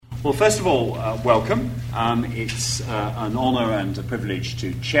Well, first of all, welcome. It's an honour and a privilege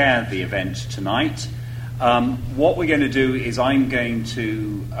to chair the event tonight. What we're going to do is I'm going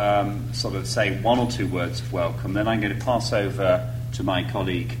to sort of say one or two words of welcome, then I'm going to pass over to my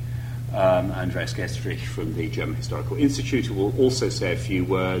colleague Andreas from the German Historical Institute, who will also say a few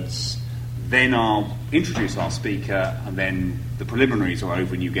words. Then I'll introduce our speaker, and then the preliminaries are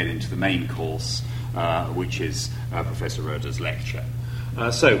over and you get into the main course, which is Professor Rödder's lecture.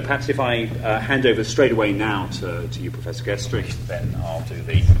 So perhaps if I hand over straight away now to you, Professor Gestrich, then I'll do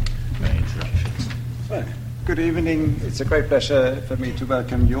the introductions. Well, good evening. It's a great pleasure for me to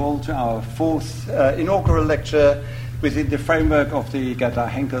welcome you all to our fourth inaugural lecture within the framework of the Gerda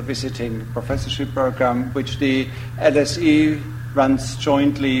Henkel Visiting Professorship Program, which the LSE runs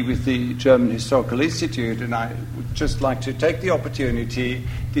jointly with the German Historical Institute. And I would just like to take the opportunity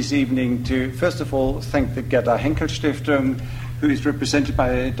this evening to, first of all, thank the Gerda Henkel Stiftung, who is represented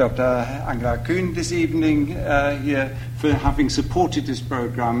by Dr. Angela Kuhn this evening here, for having supported this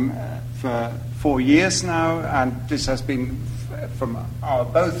program for 4 years now. And this has been, from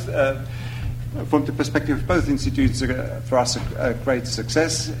the perspective of both institutes, for us a great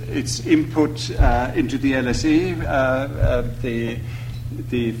success. Its input into the LSE,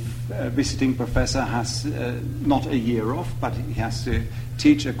 the visiting professor has not a year off, but he has to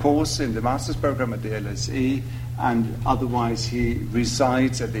teach a course in the master's program at the LSE, and otherwise he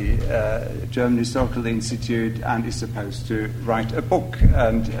resides at the German Historical Institute and is supposed to write a book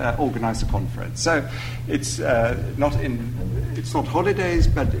and organize a conference. So it's not holidays,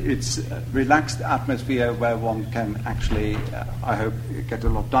 but it's a relaxed atmosphere where one can actually, I hope, get a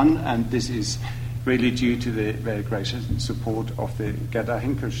lot done. And this is really due to the very gracious support of the Gerda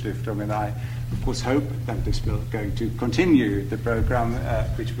Henkel Stiftung. And I, of course, hope that this will going to continue the program,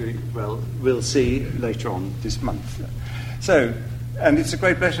 which we will see later on this month. So, and it's a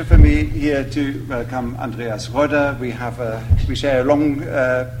great pleasure for me here to welcome Andreas Rödder. We share a long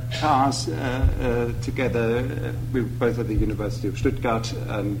past together. We're both at the University of Stuttgart,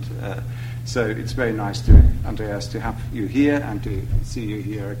 and so it's very nice to, Andreas, to have you here and to see you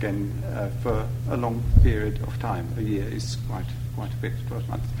here again for a long period of time. A year is quite a bit, 12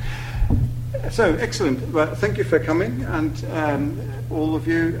 months. So, excellent. Well, thank you for coming, and all of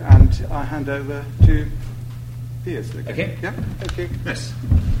you, and I hand over to Piers. Okay. Yeah, thank you. Yes.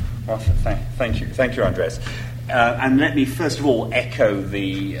 Well, thank you, Andreas. And let me first of all echo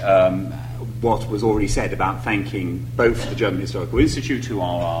the what was already said about thanking both the German Historical Institute, who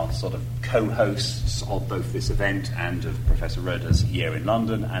are our sort of co-hosts of both this event and of Professor Rödder's year in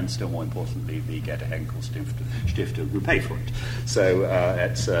London, and still more importantly, the Gerda Henkel Stiftung, who pay for it. So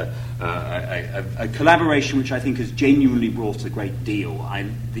it's a collaboration which I think has genuinely brought a great deal.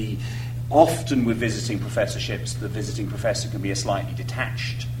 Often with visiting professorships, the visiting professor can be a slightly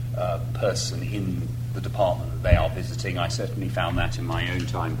detached person in the department that they are visiting. I certainly found that in my own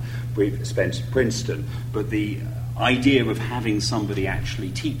time spent at Princeton. But the idea of having somebody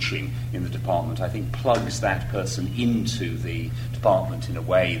actually teaching in the department, I think, plugs that person into the department in a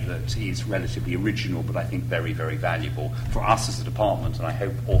way that is relatively original, but I think very, very valuable for us as a department, and I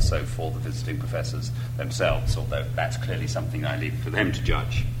hope also for the visiting professors themselves, although that's clearly something I leave for them to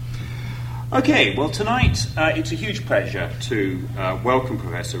judge. Okay, well, tonight it's a huge pleasure to welcome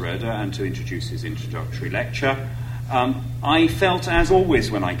Professor Rödder and to introduce his introductory lecture. I felt, as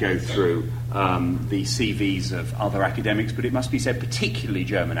always when I go through the CVs of other academics, but it must be said particularly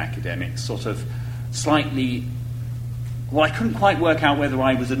German academics, sort of slightly, well, I couldn't quite work out whether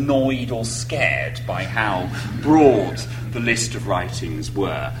I was annoyed or scared by how broad the list of writings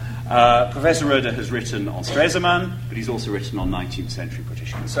were. Professor Rödder has written on Stresemann, but he's also written on 19th century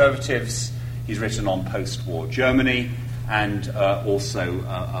British conservatives. He's written on post-war Germany, and also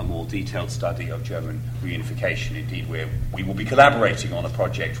a more detailed study of German reunification. Indeed, we will be collaborating on a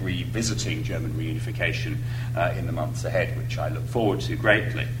project revisiting German reunification in the months ahead, which I look forward to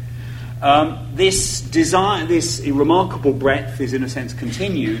greatly. This remarkable breadth is, in a sense,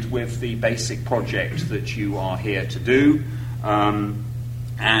 continued with the basic project that you are here to do,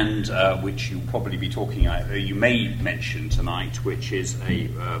 and which you'll probably be talking about, you may mention tonight, which is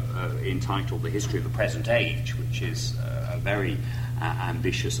entitled The History of the Present Age, which is a very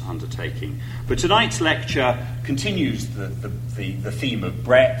ambitious undertaking. But tonight's lecture continues the theme of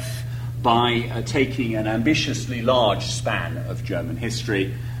breadth by taking an ambitiously large span of German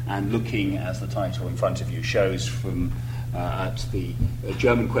history and looking, as the title in front of you shows, at the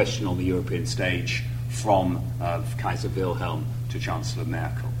German question on the European stage from Kaiser Wilhelm to Chancellor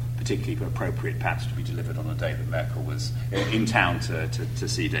Merkel, particularly appropriate perhaps to be delivered on a day that Merkel was in town to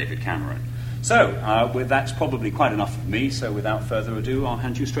see David Cameron. So, that's probably quite enough of me, so without further ado, I'll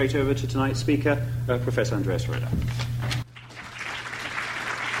hand you straight over to tonight's speaker, Professor Andreas Rödder.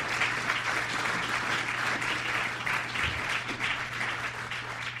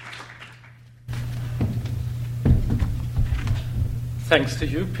 Thanks to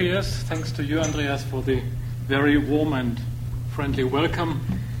you, Piers. Thanks to you, Andreas, for the very warm and friendly welcome.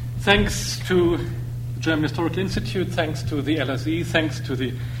 Thanks to the German Historical Institute, thanks to the LSE, thanks to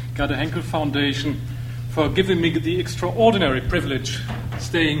the Gerda Henkel Foundation for giving me the extraordinary privilege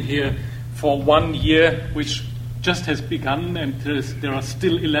staying here for 1 year, which just has begun, and there are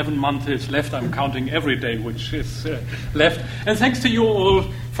still 11 months left. I'm counting every day which is left. And thanks to you all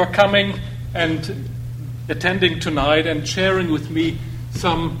for coming and attending tonight and sharing with me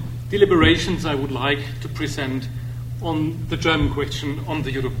some deliberations I would like to present on the German question on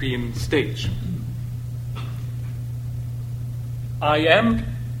the European stage. I am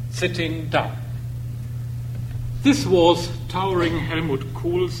sitting down. This was towering Helmut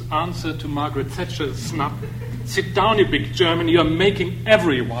Kohl's answer to Margaret Thatcher's snub. Sit down, you big German, you are making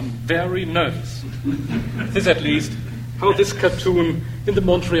everyone very nervous. This at least how this cartoon in the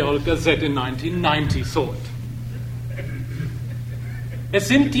Montreal Gazette in 1990 saw it. Es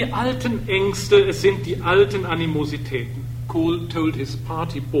sind die alten Ängste, es sind die alten Animositäten. Kohl told his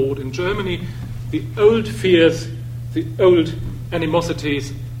party board in Germany, the old fears, the old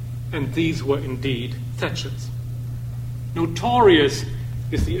animosities, and these were indeed Thatcher's. Notorious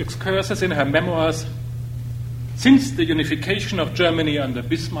is the excursus in her memoirs. Since the unification of Germany under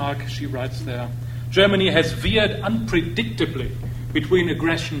Bismarck, she writes there, Germany has veered unpredictably between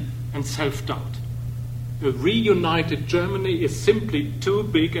aggression and self-doubt. A reunited Germany is simply too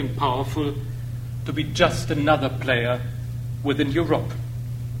big and powerful to be just another player within Europe.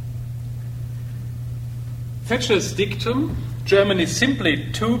 Thatcher's dictum, Germany is simply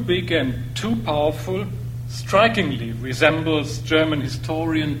too big and too powerful, strikingly resembles German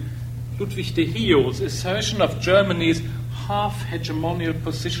historian Ludwig de Hio's assertion of Germany's half-hegemonial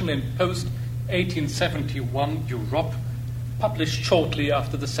position in post-1871 Europe, published shortly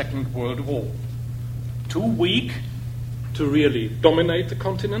after the Second World War. Too weak to really dominate the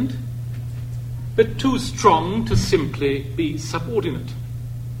continent, but too strong to simply be subordinate.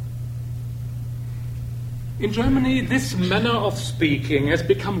 In Germany, this manner of speaking has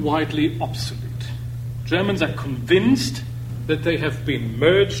become widely obsolete. Germans are convinced that they have been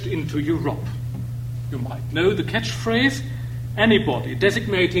merged into Europe. You might know the catchphrase, anybody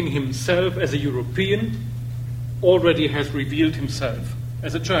designating himself as a European already has revealed himself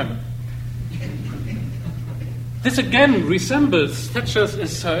as a German. This again resembles Thatcher's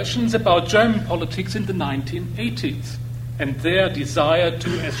assertions about German politics in the 1980s and their desire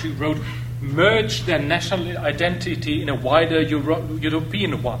to, as she wrote, merge their national identity in a wider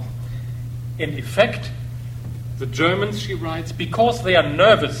European one. In effect, the Germans, she writes, because they are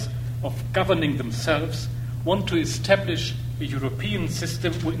nervous of governing themselves, want to establish a European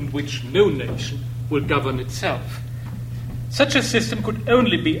system in which no nation will govern itself. Such a system could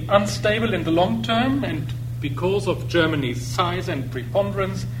only be unstable in the long term and because of Germany's size and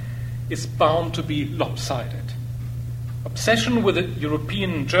preponderance, is bound to be lopsided. Obsession with a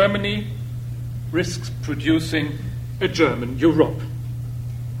European Germany risks producing a German Europe.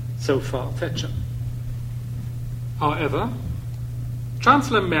 So far, Thatcher. However,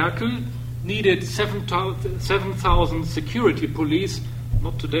 Chancellor Merkel needed 7,000 security police,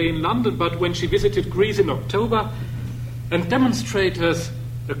 not today in London, but when she visited Greece in October, and demonstrators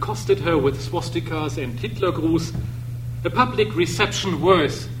accosted her with swastikas and Hitlergruß, a public reception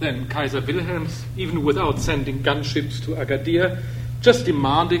worse than Kaiser Wilhelm's, even without sending gunships to Agadir, just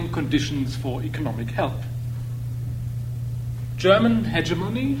demanding conditions for economic help. German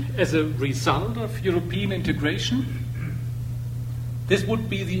hegemony as a result of European integration? This would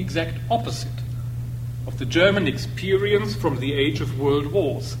be the exact opposite of the German experience from the age of world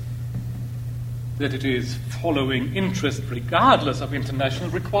wars, that it is following interest regardless of international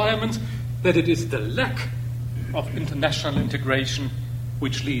requirements, that it is the lack of international integration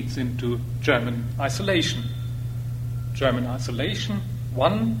which leads into German isolation. German isolation,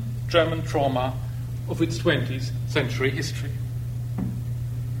 one German trauma of its 20th century history.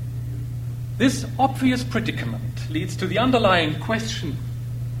 This obvious predicament leads to the underlying question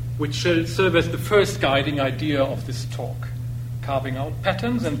which shall serve as the first guiding idea of this talk, carving out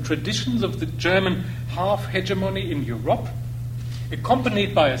patterns and traditions of the German half-hegemony in Europe,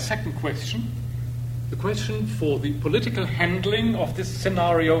 accompanied by a second question, the question for the political handling of this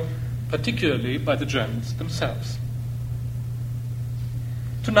scenario, particularly by the Germans themselves.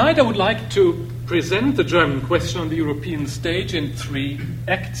 Tonight I would like to present the German question on the European stage in 3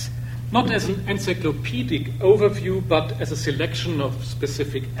 acts, not as an encyclopedic overview, but as a selection of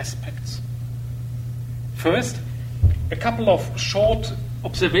specific aspects. First, a couple of short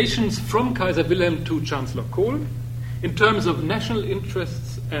observations from Kaiser Wilhelm to Chancellor Kohl in terms of national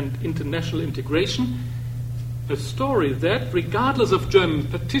interests and international integration, a story that, regardless of German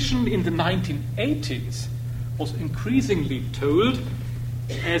partition in the 1980s, was increasingly told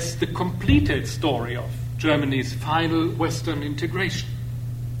as the completed story of Germany's final Western integration.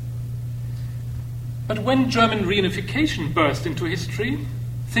 But when German reunification burst into history,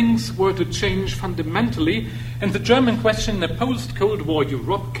 things were to change fundamentally, and the German question in a post-Cold War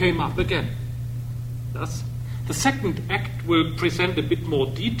Europe came up again. Thus, the second act will present a bit more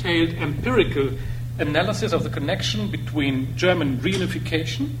detailed empirical analysis of the connection between German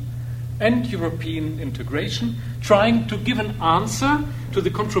reunification and European integration, trying to give an answer to the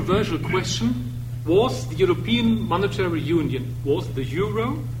controversial question, was the European Monetary Union, was the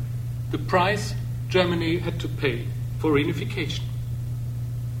euro, the price Germany had to pay for reunification?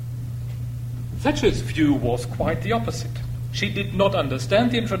 Thatcher's view was quite the opposite. She did not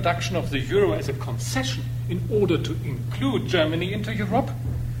understand the introduction of the euro as a concession in order to include Germany into Europe,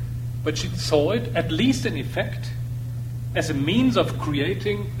 but she saw it, at least in effect, as a means of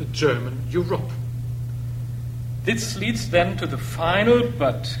creating a German Europe. This leads then to the final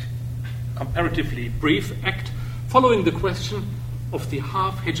but comparatively brief act following the question of the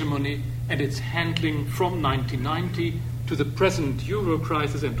half-hegemony and its handling from 1990 to the present euro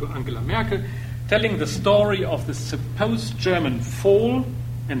crisis and to Angela Merkel, telling the story of the supposed German fall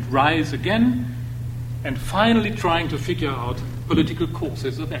and rise again, and finally trying to figure out political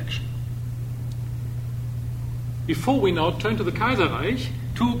courses of action. Before we now turn to the Kaiserreich,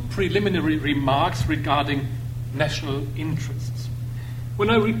 two preliminary remarks regarding national interests. When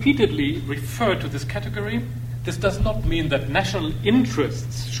I repeatedly refer to this category, this does not mean that national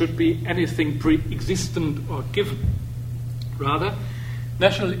interests should be anything pre-existent or given. Rather,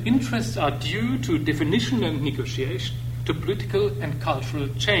 national interests are due to definition and negotiation, to political and cultural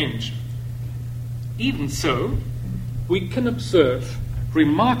change. Even so, we can observe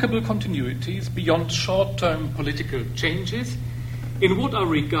remarkable continuities beyond short-term political changes in what are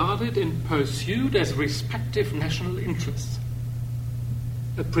regarded and pursued as respective national interests.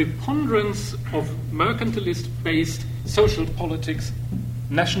 A preponderance of mercantilist-based social politics,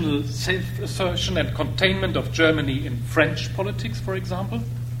 national self-assertion and containment of Germany in French politics, for example,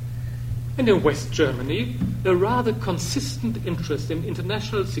 and in West Germany, a rather consistent interest in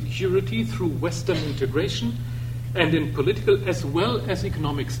international security through Western integration and in political as well as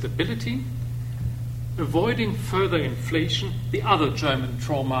economic stability, avoiding further inflation, the other German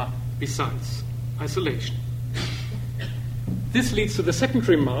trauma besides isolation. This leads to the second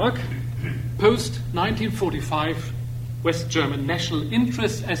remark. Post-1945 West German national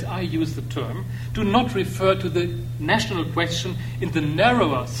interests, as I use the term, do not refer to the national question in the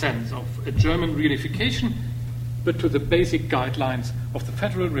narrower sense of a German reunification, but to the basic guidelines of the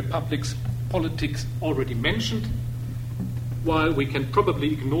Federal Republic's politics already mentioned, while we can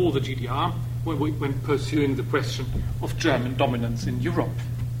probably ignore the GDR when pursuing the question of German dominance in Europe.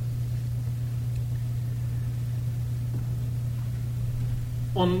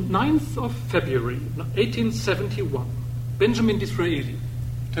 On 9th of February 1871, Benjamin Disraeli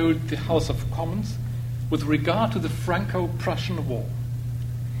told the House of Commons with regard to the Franco-Prussian War,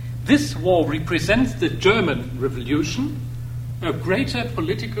 "This war represents the German Revolution, a greater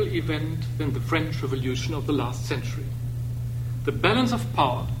political event than the French Revolution of the last century. The balance of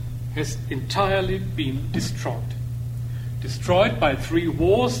power has entirely been destroyed. Destroyed by 3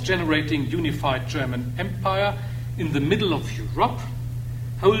 wars generating unified German empire in the middle of Europe,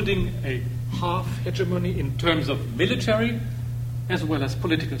 holding a half-hegemony in terms of military as well as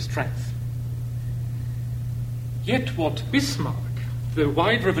political strength. Yet what Bismarck, the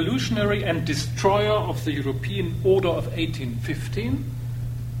white revolutionary and destroyer of the European order of 1815,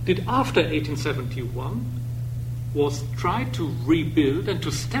 did after 1871 was try to rebuild and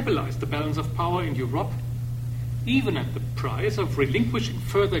to stabilize the balance of power in Europe, even at the price of relinquishing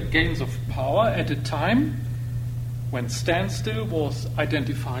further gains of power at a time when standstill was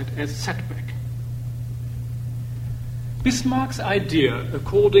identified as setback. Bismarck's idea,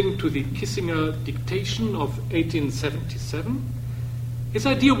 according to the Kissinger dictation of 1877, his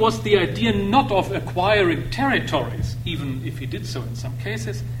idea was the idea not of acquiring territories, even if he did so in some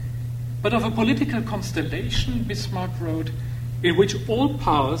cases, but of a political constellation, Bismarck wrote, in which all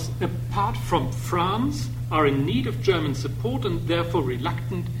powers, apart from France, are in need of German support and therefore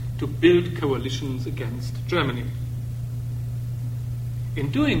reluctant to build coalitions against Germany. In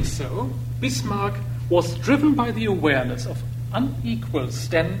doing so, Bismarck was driven by the awareness of unequal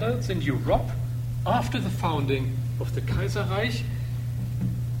standards in Europe after the founding of the Kaiser Reich.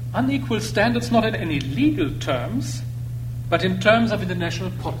 Unequal standards not in any legal terms, but in terms of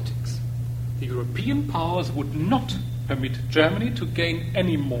international politics. The European powers would not permit Germany to gain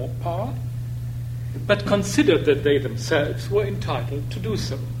any more power, but considered that they themselves were entitled to do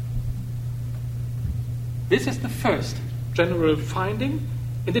so. This is the first general finding,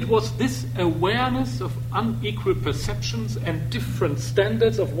 and it was this awareness of unequal perceptions and different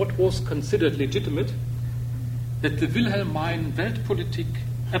standards of what was considered legitimate that the Wilhelmine Weltpolitik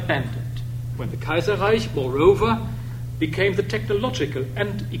abandoned, when the Kaiser Reich, moreover, became the technological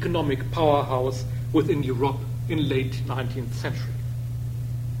and economic powerhouse within Europe in late 19th century.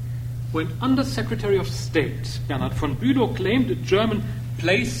 When Under-Secretary of State Bernhard von Bülow claimed a German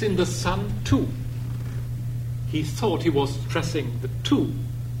place in the sun too, he thought he was stressing the two.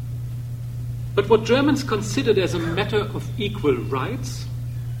 But what Germans considered as a matter of equal rights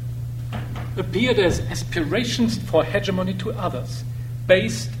appeared as aspirations for hegemony to others,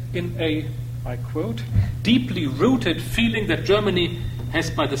 based in a, I quote, deeply rooted feeling that Germany has,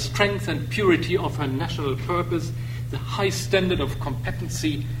 by the strength and purity of her national purpose, the high standard of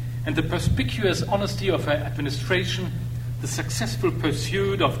competency, and the perspicuous honesty of her administration, the successful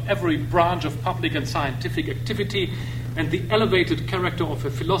pursuit of every branch of public and scientific activity, and the elevated character of her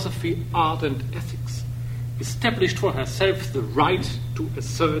philosophy, art, and ethics, established for herself the right to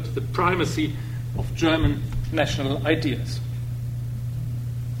assert the primacy of German national ideas.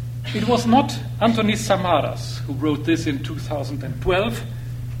 It was not Anthony Samaras who wrote this in 2012,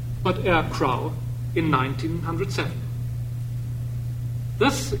 but Err Crow in 1907.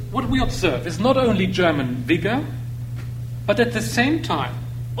 Thus, what we observe is not only German vigor, but at the same time,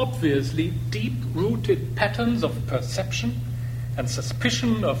 obviously deep-rooted patterns of perception and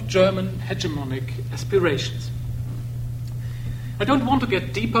suspicion of German hegemonic aspirations. I don't want to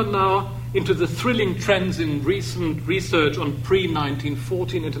get deeper now into the thrilling trends in recent research on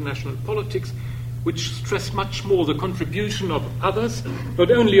pre-1914 international politics, which stress much more the contribution of others, not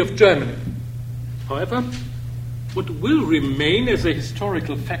only of Germany. However, what will remain as a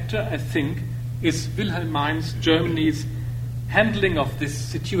historical factor, I think, is Wilhelmine's Germany's handling of this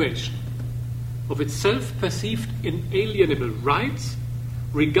situation, of its self-perceived inalienable rights,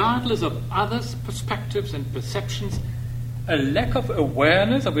 regardless of others' perspectives and perceptions, a lack of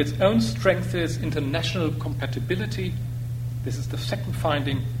awareness of its own strengths as international compatibility. This is the second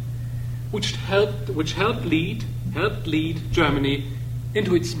finding, which helped lead Germany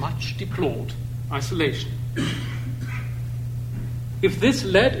into its much deplored isolation. If this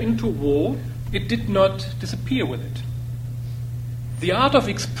led into war, it did not disappear with it. The art of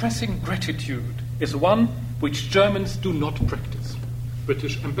expressing gratitude is one which Germans do not practice.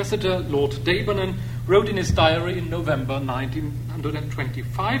 British Ambassador Lord Dabernon wrote in his diary in November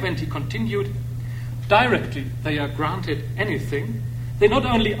 1925, and he continued, "Directly they are granted anything, they not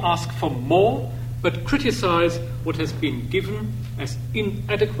only ask for more, but criticize what has been given as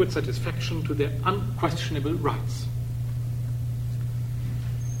inadequate satisfaction to their unquestionable rights."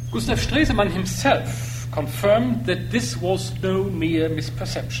 Gustav Stresemann himself confirmed that this was no mere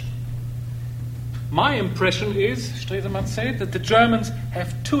misperception. My impression is, Stresemann said, that the Germans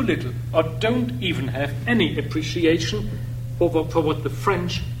have too little or don't even have any appreciation for what the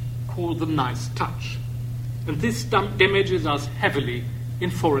French call the nice touch. And this damages us heavily in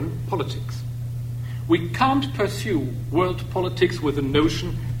foreign politics. We can't pursue world politics with the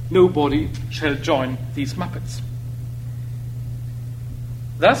notion nobody shall join these Muppets.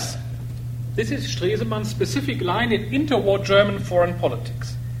 Thus, this is Stresemann's specific line in interwar German foreign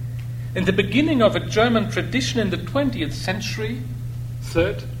politics. In the beginning of a German tradition in the 20th century,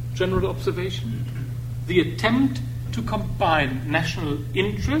 third general observation, the attempt to combine national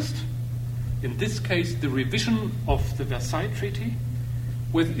interest, in this case the revision of the Versailles Treaty,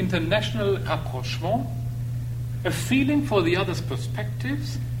 with international rapprochement, a feeling for the other's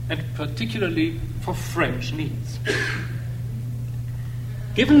perspectives, and particularly for French needs.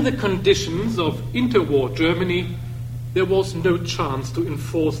 Given the conditions of interwar Germany, there was no chance to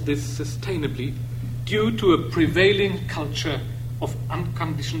enforce this sustainably due to a prevailing culture of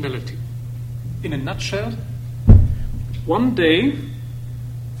unconditionality. In a nutshell, one day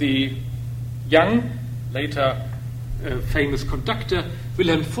the young, later famous conductor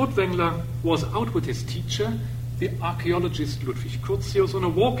Wilhelm Furtwängler was out with his teacher, the archaeologist Ludwig Curtius, on a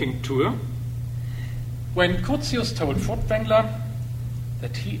walking tour, when Curtius told Furtwängler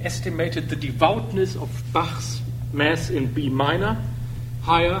that he estimated the devoutness of Bach's Mass in B minor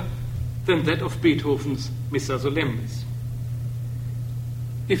higher than that of Beethoven's Missa Solemnis.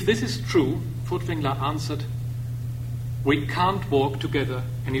 If this is true, Furtwängler answered, we can't walk together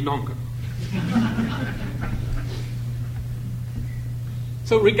any longer.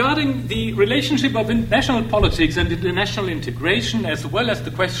 So regarding the relationship of national politics and international integration, as well as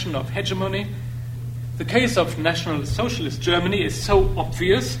the question of hegemony, the case of National Socialist Germany is so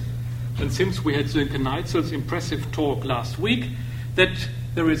obvious, and since we had Sönke Neitzel's impressive talk last week, that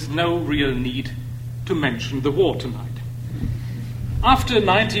there is no real need to mention the war tonight. After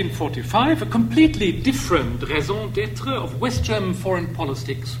 1945, a completely different raison d'etre of West German foreign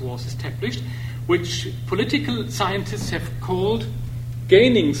politics was established, which political scientists have called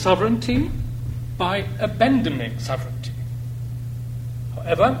gaining sovereignty by abandoning sovereignty.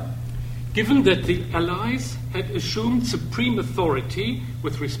 However, given that the Allies had assumed supreme authority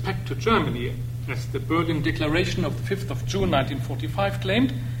with respect to Germany, as the Berlin Declaration of the 5th of June 1945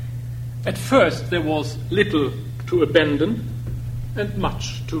 claimed, at first there was little to abandon and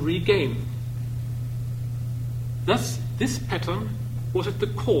much to regain. Thus, this pattern was at the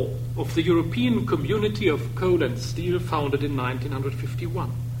core of the European Community of Coal and Steel founded in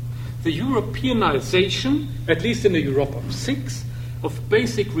 1951. The Europeanization, at least in a Europe of six, of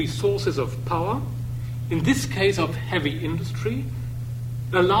basic resources of power, in this case of heavy industry,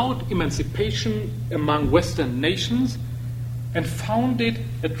 allowed emancipation among Western nations and founded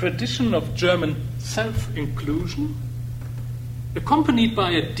a tradition of German self-inclusion, accompanied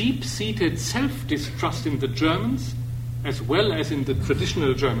by a deep-seated self-distrust in the Germans, as well as in the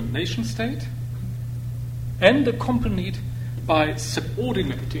traditional German nation-state, and accompanied by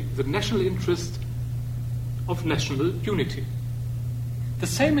subordinating the national interest of national unity. The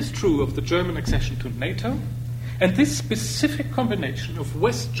same is true of the German accession to NATO, and this specific combination of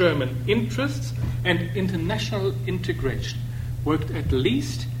West German interests and international integration worked at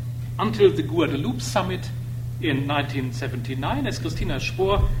least until the Guadeloupe summit in 1979, as Christina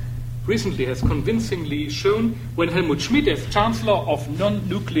Spohr recently has convincingly shown, when Helmut Schmidt, as Chancellor of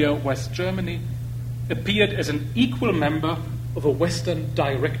non-nuclear West Germany, appeared as an equal member of a Western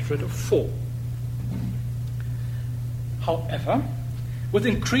Directorate of Four. However, with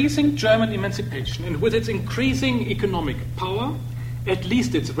increasing German emancipation and with its increasing economic power, at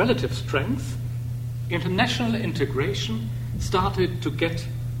least its relative strength, international integration started to get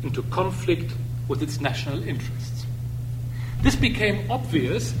into conflict with its national interests. This became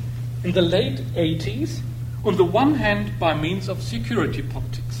obvious in the late 80s, on the one hand by means of security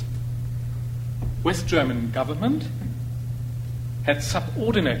politics. West German government had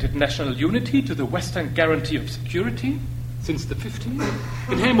subordinated national unity to the Western guarantee of security since the 50s,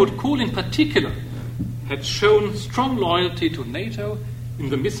 and Helmut Kohl in particular had shown strong loyalty to NATO in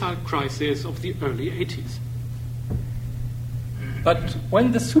the missile crisis of the early 80s. But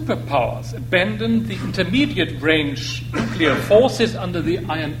when the superpowers abandoned the intermediate range nuclear forces under the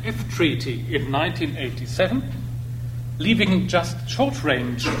INF Treaty in 1987, leaving just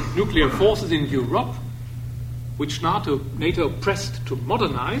short-range nuclear forces in Europe, which NATO pressed to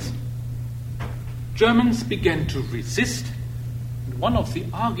modernize, Germans began to resist, and one of the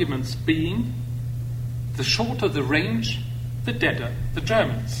arguments being, the shorter the range, the deader the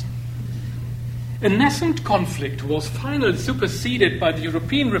Germans. A nascent conflict was finally superseded by the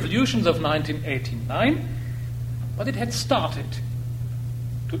European revolutions of 1989, but it had started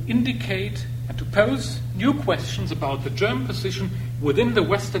to indicate and to pose new questions about the German position within the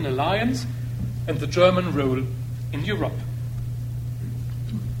Western alliance and the German role in Europe.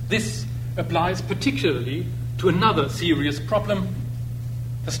 This applies particularly to another serious problem,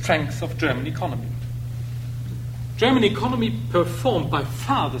 the strength of German economy. German economy performed by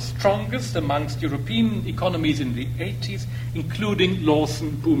far the strongest amongst European economies in the 80s, including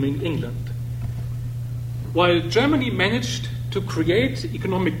Lawson booming England. While Germany managed to create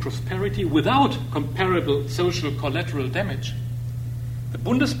economic prosperity without comparable social collateral damage, the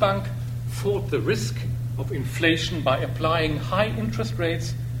Bundesbank fought the risk of inflation by applying high interest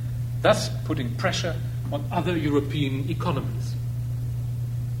rates, thus putting pressure on other European economies.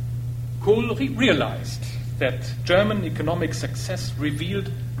 Kohl realized that German economic success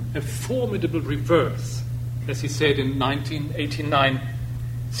revealed a formidable reverse, as he said in 1989,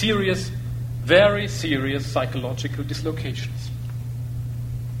 serious, very serious psychological dislocations.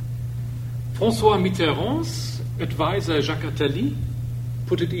 François Mitterrand's advisor Jacques Attali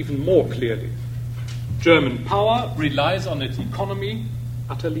put it even more clearly. German power relies on its economy,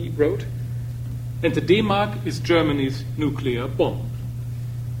 Attali wrote, and the D-Mark is Germany's nuclear bomb.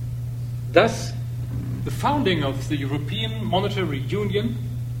 Thus, the founding of the European Monetary Union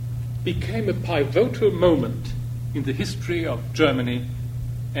became a pivotal moment in the history of Germany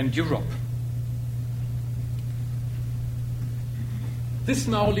and Europe. This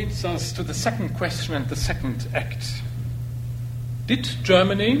now leads us to the second question and the second act. Did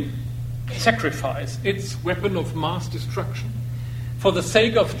Germany sacrifice its weapon of mass destruction for the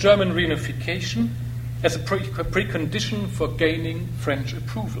sake of German reunification as a precondition for gaining French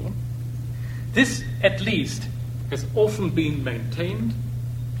approval? This, at least, has often been maintained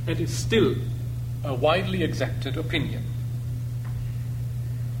and is still a widely accepted opinion.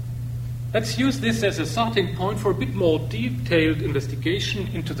 Let's use this as a starting point for a bit more detailed investigation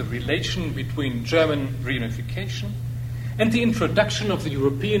into the relation between German reunification and the introduction of the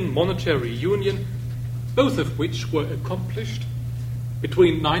European Monetary Union, both of which were accomplished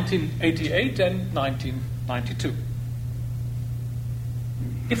between 1988 and 1992.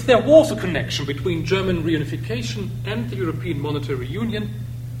 If there was a connection between German reunification and the European Monetary Union,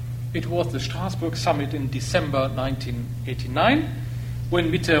 it was the Strasbourg summit in December 1989, when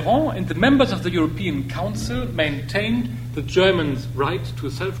Mitterrand and the members of the European Council maintained the Germans' right to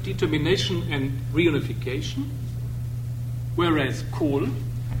self-determination and reunification, whereas Kohl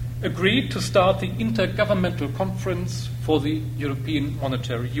agreed to start the Intergovernmental Conference for the European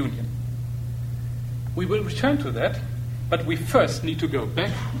Monetary Union. We will return to that, but we first need to go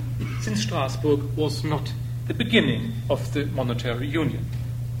back, since Strasbourg was not the beginning of the monetary union.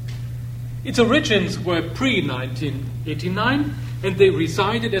 Its origins were pre-1989, and they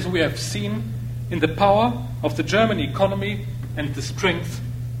resided, as we have seen, in the power of the German economy and the strength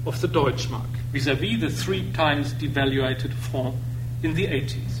of the Deutschmark, vis-à-vis the 3 times devaluated franc in the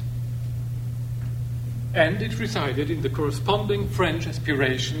 80s. And it resided in the corresponding French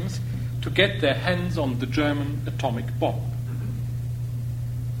aspirations to get their hands on the German atomic bomb.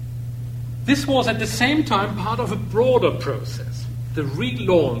 This was at the same time part of a broader process, the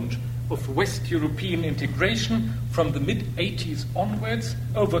relaunch of West European integration from the mid-80s onwards,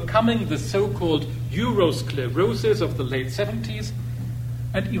 overcoming the so-called Eurosclerosis of the late 70s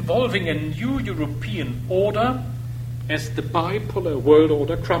and evolving a new European order as the bipolar world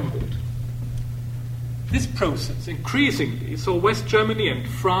order crumbled. This process increasingly saw West Germany and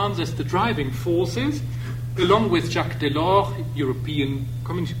France as the driving forces, along with Jacques Delors' European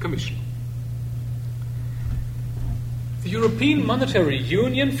Commission. The European Monetary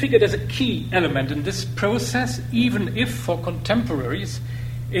Union figured as a key element in this process, even if for contemporaries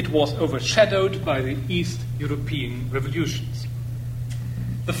it was overshadowed by the East European revolutions.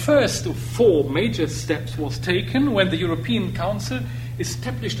 The first of 4 major steps was taken when the European Council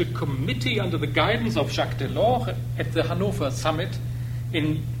established a committee under the guidance of Jacques Delors at the Hanover summit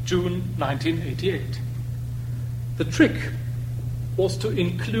in June 1988. The trick was to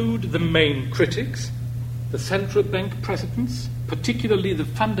include the main critics, the central bank presidents, particularly the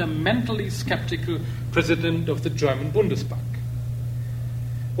fundamentally skeptical president of the German Bundesbank.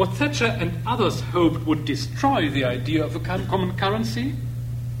 What Thatcher and others hoped would destroy the idea of a common currency,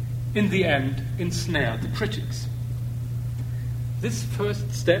 in the end ensnared the critics. This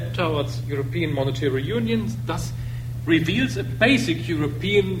first step towards European monetary union thus reveals a basic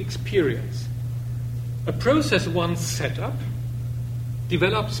European experience. A process once set up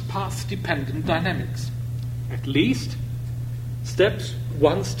develops path-dependent dynamics. At least, steps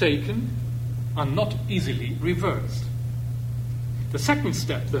once taken are not easily reversed. The second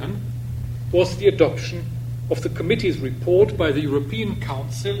step, then, was the adoption of the committee's report by the European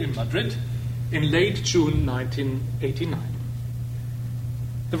Council in Madrid in late June 1989.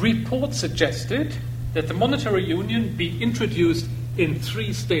 The report suggested that the monetary union be introduced in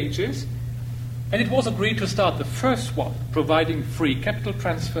 3 stages, and it was agreed to start the first one, providing free capital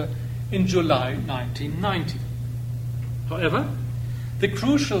transfer, in July 1990. However, the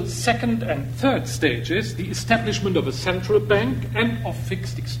crucial second and third stages, the establishment of a central bank and of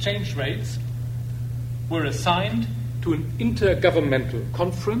fixed exchange rates, were assigned to an intergovernmental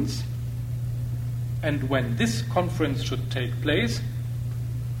conference, and when this conference should take place,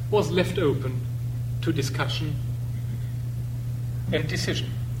 was left open to discussion and decision.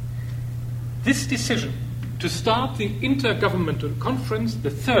 This decision to start the intergovernmental conference, the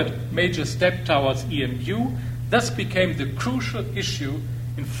third major step towards EMU, thus became the crucial issue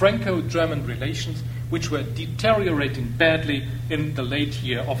in Franco-German relations, which were deteriorating badly in the late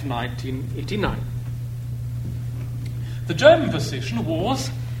year of 1989. The German position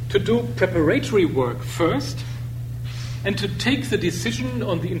was to do preparatory work first and to take the decision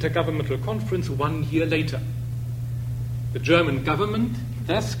on the intergovernmental conference 1 year later. The German government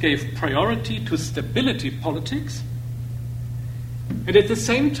thus gave priority to stability politics, and at the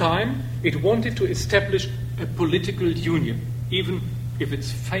same time it wanted to establish a political union, even if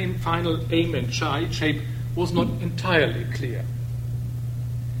its final aim and shape was not entirely clear.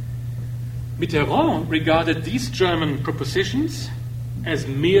 Mitterrand regarded these German propositions as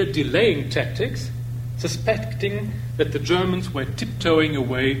mere delaying tactics, suspecting that the Germans were tiptoeing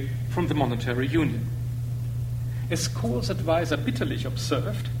away from the monetary union. As Kohl's advisor Bitterlich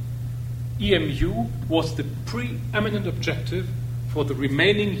observed, EMU was the preeminent objective for the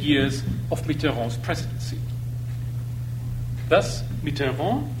remaining years of Mitterrand's presidency. Thus,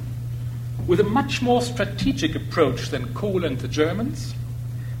 Mitterrand, with a much more strategic approach than Kohl and the Germans,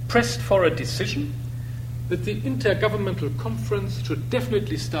 pressed for a decision that the intergovernmental conference should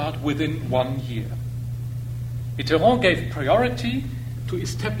definitely start within 1 year. Mitterrand gave priority to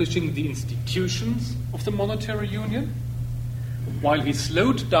establishing the institutions of the monetary union, while he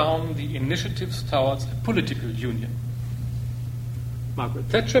slowed down the initiatives towards a political union. Margaret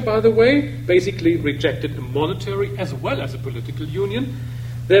Thatcher, by the way, basically rejected a monetary as well as a political union,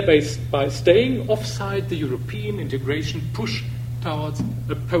 thereby by staying offside the European integration push towards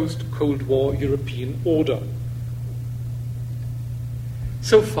a post-Cold War European order.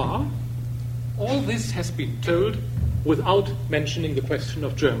 So far, all this has been told without mentioning the question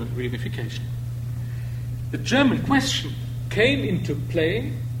of German reunification. The German question came into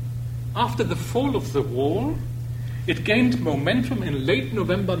play after the fall of the wall. It gained momentum in late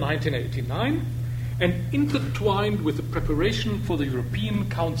November 1989 and intertwined with the preparation for the European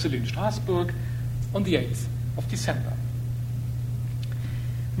Council in Strasbourg on the 8th of December.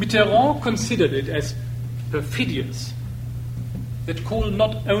 Mitterrand considered it as perfidious that Kohl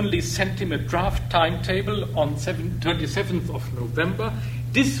not only sent him a draft timetable on 27th of November,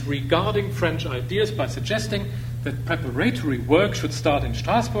 disregarding French ideas by suggesting that preparatory work should start in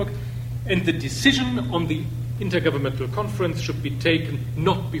Strasbourg and the decision on the intergovernmental conference should be taken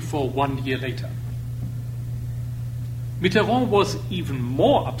not before 1 year later. Mitterrand was even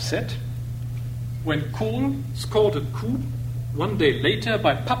more upset when Kohl scored a coup 1 day later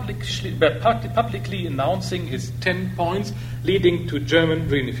by publicly announcing his 10 points leading to German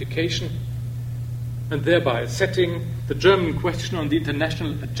reunification and thereby setting the German question on the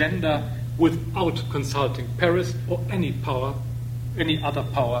international agenda without consulting Paris or any other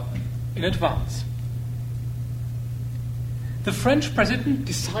power in advance. The French president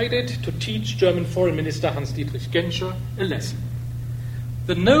decided to teach German Foreign Minister Hans-Dietrich Genscher a lesson.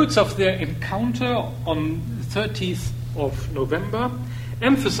 The notes of their encounter on the 30th of November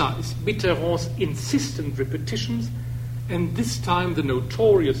emphasize Mitterrand's insistent repetitions, and this time the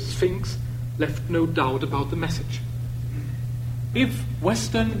notorious Sphinx left no doubt about the message. If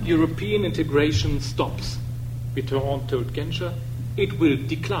Western European integration stops, Mitterrand told Genscher, it will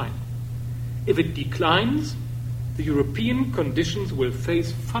decline. If it declines, the European conditions will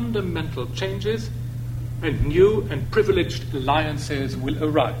face fundamental changes and new and privileged alliances will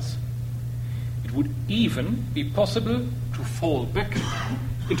arise. It would even be possible to fall back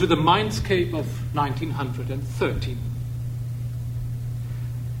into the mindscape of 1913.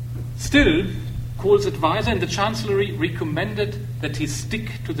 Still, Kohl's advisor in the Chancellery recommended that he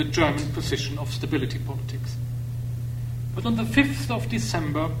stick to the German position of stability politics. But on the 5th of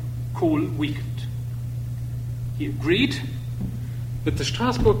December, Kohl weakened. He agreed that the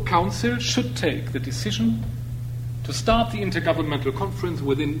Strasbourg Council should take the decision to start the intergovernmental conference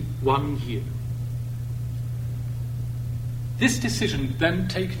within 1 year. This decision, then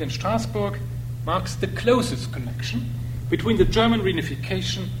taken in Strasbourg, marks the closest connection between the German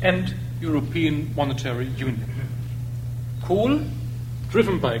reunification and European monetary union. Kohl,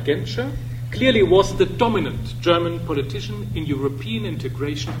 driven by Genscher, clearly was the dominant German politician in European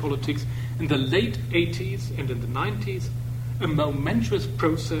integration politics in the late 80s and in the 90s, a momentous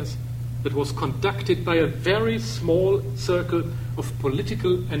process that was conducted by a very small circle of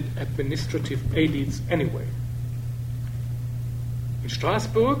political and administrative elites anyway. In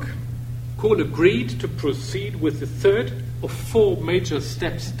Strasbourg, Kohl agreed to proceed with the third of 4 major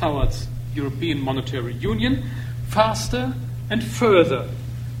steps towards European monetary union faster and further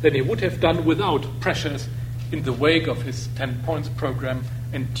than he would have done without pressures in the wake of his 10 points program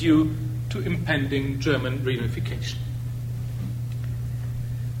and due to impending German reunification.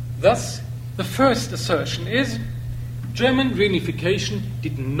 Thus, the first assertion is German reunification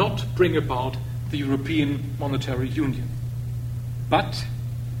did not bring about the European monetary union, but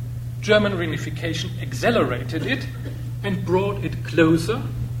German reunification accelerated it and brought it closer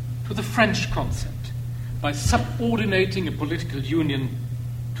to the French concept by subordinating a political union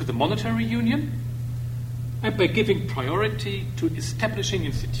to the monetary union and by giving priority to establishing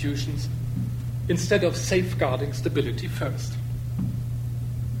institutions instead of safeguarding stability first.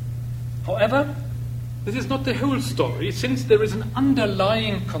 However, this is not the whole story, since there is an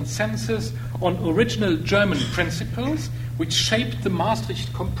underlying consensus on original German principles which shaped the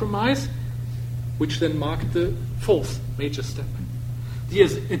Maastricht Compromise, which then marked the 4th major step. the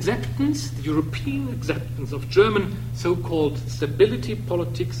acceptance, the European acceptance of German so-called stability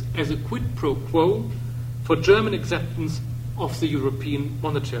politics as a quid pro quo for German acceptance of the European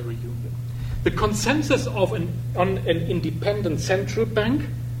Monetary Union. The consensus on an independent central bank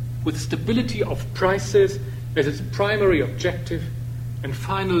with stability of prices as its primary objective, and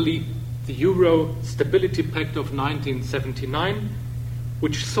finally the Euro Stability Pact of 1979,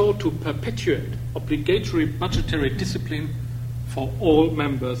 which sought to perpetuate obligatory budgetary discipline for all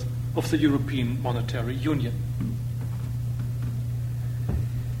members of the European Monetary Union.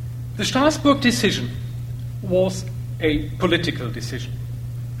 The Strasbourg decision was a political decision.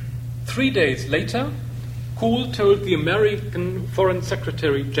 3 days later, Kohl told the American Foreign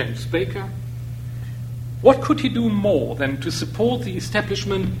Secretary James Baker, what could he do more than to support the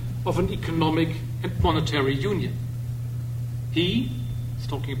establishment of an economic and monetary union? He, he's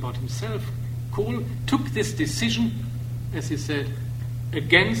talking about himself, Kohl, took this decision, as he said,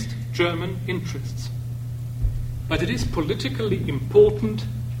 against German interests. But it is politically important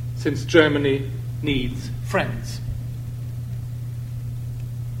since Germany needs friends.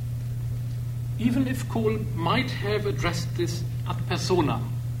 Even if Kohl might have addressed this ad personam,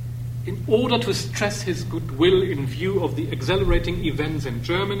 in order to stress his goodwill in view of the accelerating events in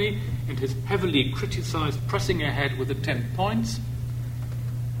Germany and his heavily criticized pressing ahead with the 10 points,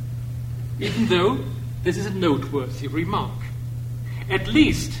 even though this is a noteworthy remark, at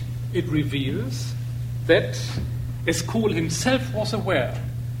least it reveals that, as Kohl himself was aware,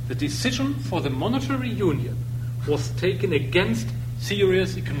 the decision for the monetary union was taken against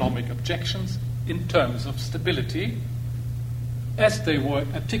serious economic objections in terms of stability, as they were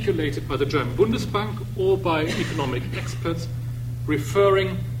articulated by the German Bundesbank or by economic experts,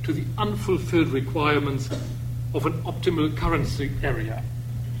 referring to the unfulfilled requirements of an optimal currency area.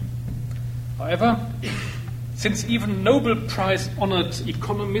 However, since even Nobel Prize-honored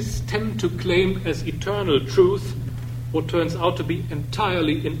economists tend to claim as eternal truth what turns out to be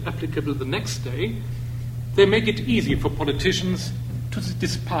entirely inapplicable the next day, they make it easy for politicians to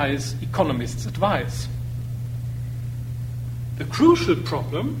despise economists' advice. The crucial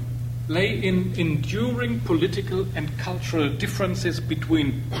problem lay in enduring political and cultural differences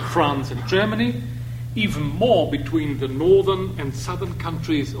between France and Germany, even more between the northern and southern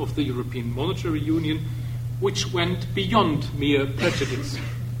countries of the European Monetary Union, which went beyond mere prejudice.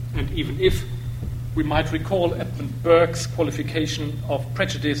 And even if we might recall Edmund Burke's qualification of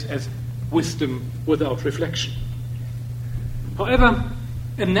prejudice as wisdom without reflection. However,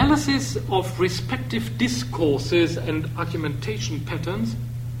 analysis of respective discourses and argumentation patterns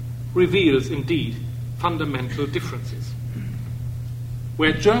reveals indeed fundamental differences.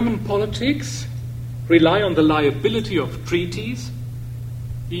 Where German politics rely on the liability of treaties,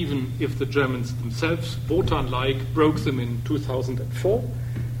 even if the Germans themselves, Wotan-like, broke them in 2004,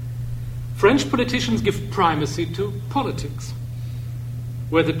 French politicians give primacy to politics.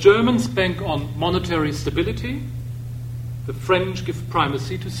 Where the Germans bank on monetary stability, the French give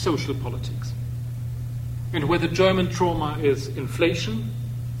primacy to social politics. And where the German trauma is inflation,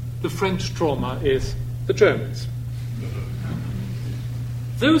 the French trauma is the Germans.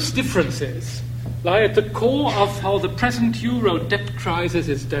 Those differences lie at the core of how the present euro debt crisis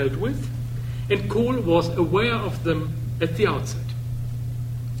is dealt with, and Kohl was aware of them at the outset.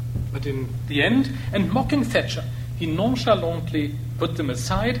 But in the end, and mocking Thatcher, he nonchalantly put them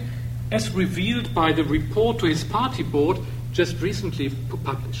aside, as revealed by the report to his party board just recently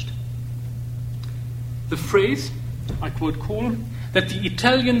published. The phrase, I quote Kohl, that the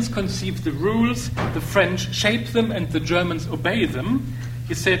Italians conceive the rules, the French shape them, and the Germans obey them,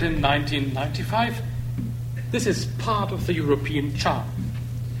 he said in 1995, this is part of the European charm.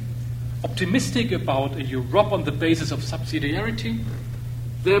 Optimistic about a Europe on the basis of subsidiarity,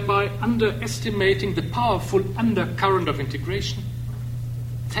 thereby underestimating the powerful undercurrent of integration,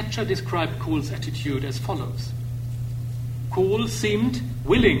 Thatcher described Kohl's attitude as follows. Kohl seemed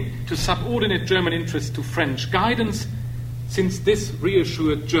willing to subordinate German interests to French guidance, since this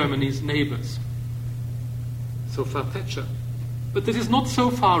reassured Germany's neighbors. So far Thatcher. But this is not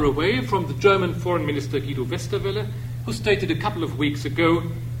so far away from the German Foreign Minister Guido Westerwelle, who stated a couple of weeks ago,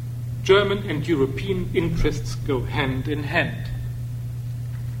 German and European interests go hand in hand.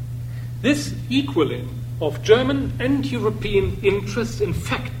 This equaling of German and European interests in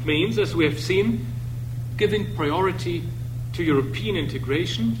fact means, as we have seen, giving priority to European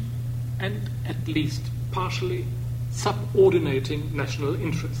integration and, at least partially, subordinating national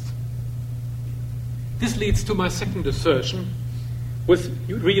interests. This leads to my second assertion, with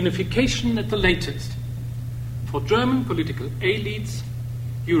reunification at the latest. For German political elites,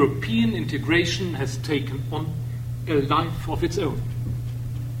 European integration has taken on a life of its own.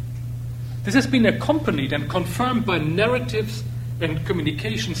 This has been accompanied and confirmed by narratives and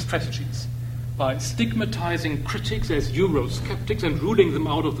communication strategies, by stigmatizing critics as Eurosceptics and ruling them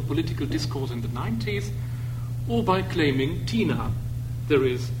out of the political discourse in the 90s, or by claiming Tina, there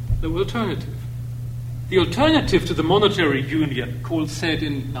is no alternative. The alternative to the monetary union, Kohl said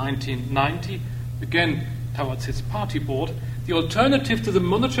in 1990, again towards his party board, the alternative to the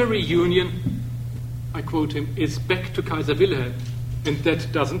monetary union, I quote him, is back to Kaiser Wilhelm, and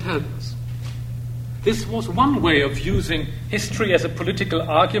that doesn't help us. This was one way of using history as a political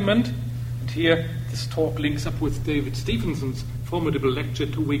argument, and here this talk links up with David Stevenson's formidable lecture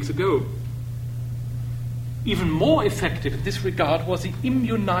 2 weeks ago. Even more effective in this regard was the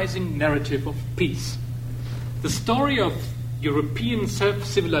immunizing narrative of peace. The story of European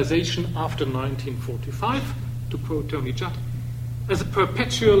self-civilization after 1945, to quote Tony Judd, as a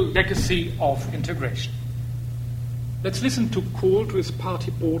perpetual legacy of integration. Let's listen to Kohl to his party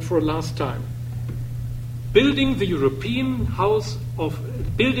board for a last time. Building the European house,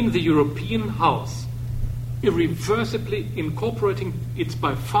 irreversibly incorporating its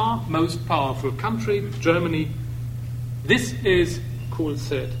by far most powerful country, Germany. This is, Kohl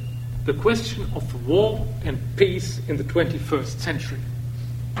said, the question of war and peace in the 21st century.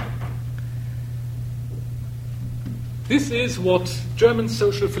 This is what German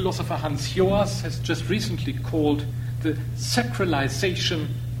social philosopher Hans Joas has just recently called the sacralization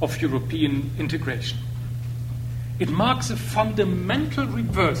of European integration. It marks a fundamental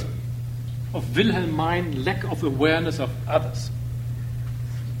reversal of Wilhelmine lack of awareness of others.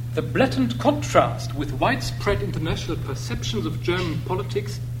 The blatant contrast with widespread international perceptions of German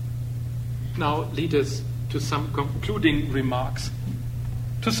politics now lead us to some concluding remarks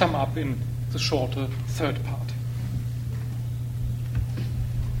to sum up in the shorter third part.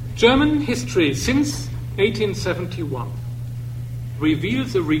 German history since 1871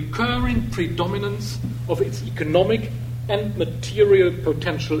 reveals a recurring predominance of its economic and material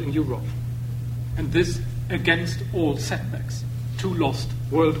potential in Europe, and this against all setbacks: 2 lost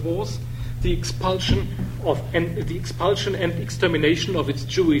world wars, the expulsion and extermination of its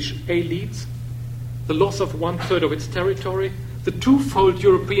Jewish elites, the loss of 1/3 of its territory, the twofold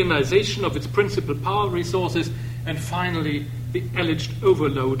Europeanization of its principal power resources, and finally the alleged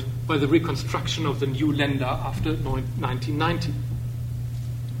overload by the reconstruction of the new Länder after 1990.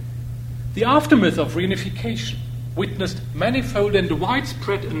 The aftermath of reunification witnessed manifold and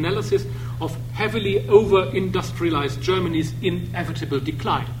widespread analysis of heavily over-industrialized Germany's inevitable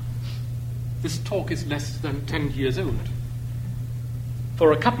decline. This talk is less than 10 years old.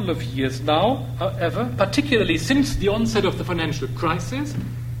 For a couple of years now, however, particularly since the onset of the financial crisis,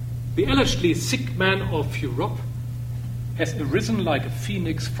 the allegedly sick man of Europe has arisen like a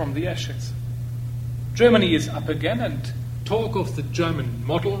phoenix from the ashes. Germany is up again, and talk of the German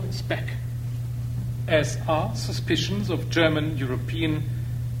model is back, as are suspicions of German European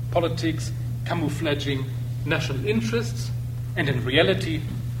politics camouflaging national interests and in reality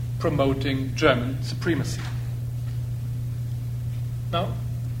promoting German supremacy. Now,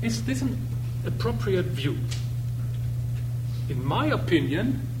 is this an appropriate view? In my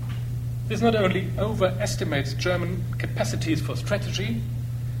opinion, this not only overestimates German capacities for strategy,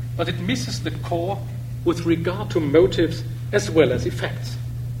 but it misses the core with regard to motives as well as effects.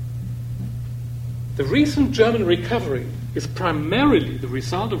 The recent German recovery is primarily the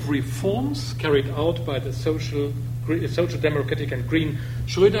result of reforms carried out by the Social Democratic and Green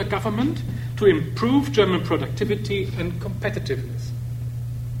Rödder government to improve German productivity and competitiveness,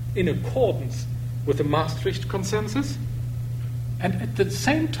 in accordance with the Maastricht Consensus, and at the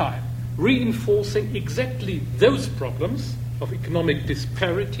same time reinforcing exactly those problems of economic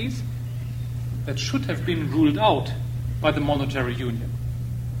disparities that should have been ruled out by the monetary union.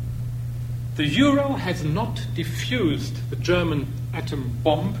 The euro has not diffused the German atom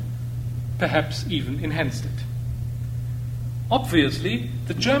bomb, perhaps even enhanced it. Obviously,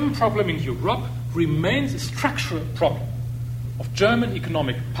 the German problem in Europe remains a structural problem of German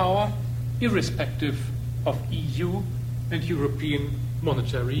economic power, irrespective of EU and European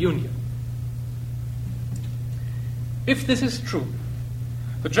monetary union. If this is true,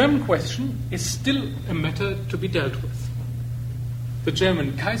 the German question is still a matter to be dealt with. The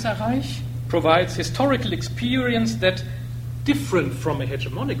German Kaiserreich provides historical experience that, different from a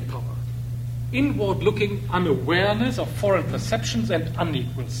hegemonic power, inward-looking unawareness of foreign perceptions and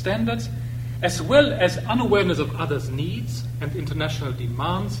unequal standards, as well as unawareness of others' needs and international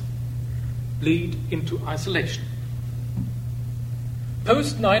demands, lead into isolation.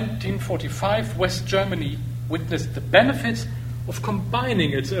 Post-1945, West Germany witnessed the benefits of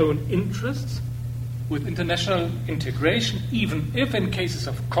combining its own interests with international integration, even if in cases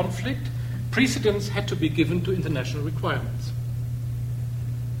of conflict precedence had to be given to international requirements.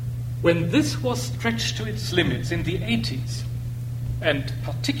 When this was stretched to its limits in the 80s, and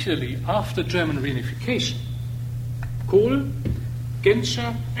particularly after German reunification, Kohl,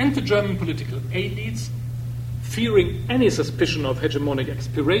 Genscher, and the German political elites, fearing any suspicion of hegemonic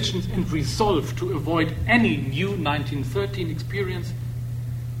aspirations and resolved to avoid any new 1913 experience,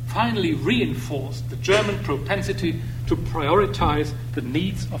 finally reinforced the German propensity to prioritize the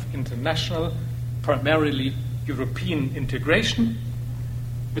needs of international, primarily European integration,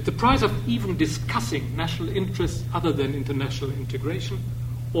 at the price of even discussing national interests other than international integration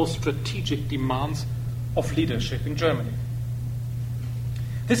or strategic demands of leadership in Germany.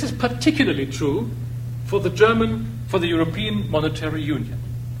 This is particularly true for the European Monetary Union.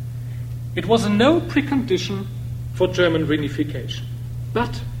 It was no precondition for German reunification,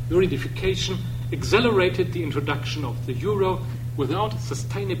 but reunification accelerated the introduction of the euro without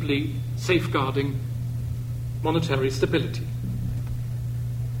sustainably safeguarding monetary stability.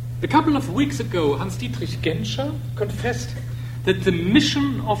 A couple of weeks ago, Hans-Dietrich Genscher confessed that the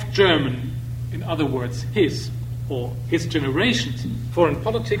mission of Germany, in other words, his or his generation's foreign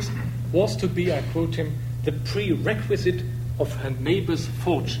politics, was to be, I quote him, the prerequisite of her neighbor's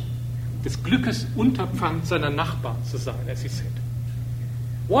fortune, des Glückes Unterpfand seiner Nachbarn zu sein, as he said.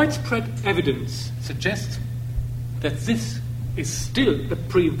 Widespread evidence suggests that this is still a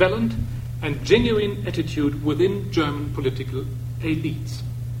prevalent and genuine attitude within German political elites.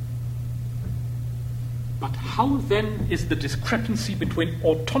 But how then is the discrepancy between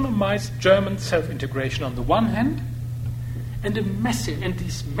autonomized German self-integration on the one hand and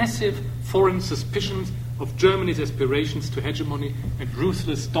these massive foreign suspicions of Germany's aspirations to hegemony and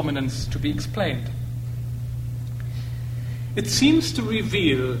ruthless dominance to be explained? It seems to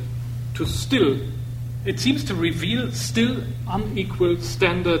reveal still unequal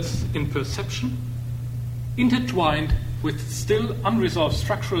standards in perception, intertwined with still unresolved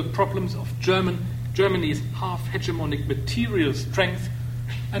structural problems of Germany's half-hegemonic material strength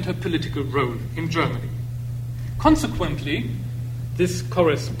and her political role in Germany. Consequently, this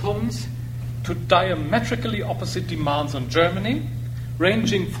corresponds to diametrically opposite demands on Germany,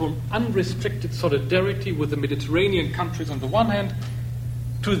 ranging from unrestricted solidarity with the Mediterranean countries on the one hand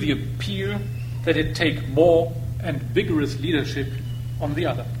to the appeal that it take more and vigorous leadership on the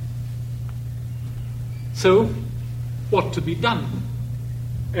other. So, what to be done?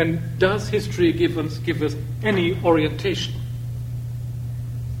 And does history give us any orientation?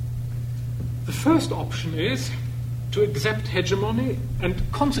 The first option is to accept hegemony and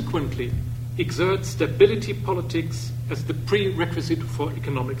consequently exert stability politics as the prerequisite for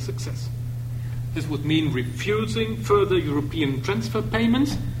economic success. This would mean refusing further European transfer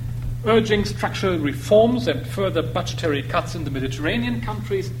payments, urging structural reforms and further budgetary cuts in the Mediterranean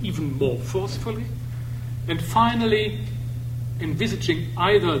countries even more forcefully, and finally envisaging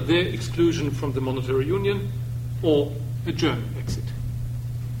either their exclusion from the monetary union or a German exit.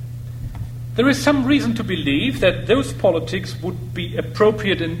 There is some reason to believe that those politics would be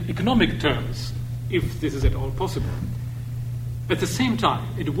appropriate in economic terms, if this is at all possible. At the same time,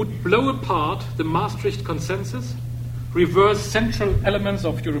 it would blow apart the Maastricht Consensus, reverse central elements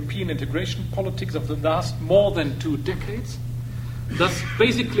of European integration politics of the last more than 2 decades, thus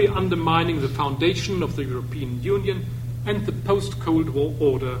basically undermining the foundation of the European Union and the post-Cold War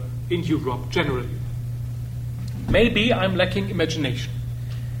order in Europe generally. Maybe I'm lacking imagination,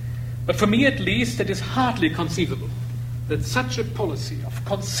 but for me at least it is hardly conceivable that such a policy of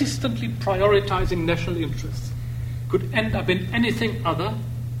consistently prioritizing national interests could end up in anything other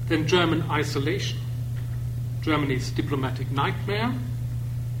than German isolation, Germany's diplomatic nightmare,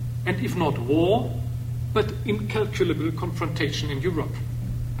 and if not war, but incalculable confrontation in Europe.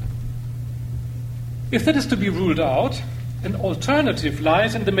 If that is to be ruled out, an alternative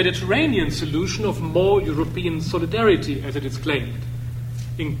lies in the Mediterranean solution of more European solidarity, as it is claimed.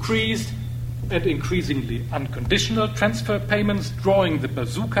 Increased and increasingly unconditional transfer payments drawing the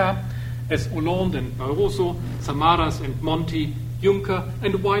bazooka, as Hollande and Barroso, Samaras and Monti, Juncker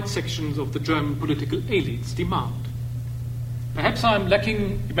and wide sections of the German political elites demand. Perhaps I'm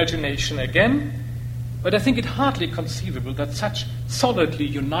lacking imagination again, but I think it hardly conceivable that such solidly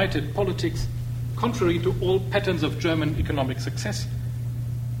united politics, contrary to all patterns of German economic success,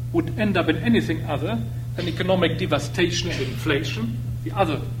 would end up in anything other than economic devastation and inflation, the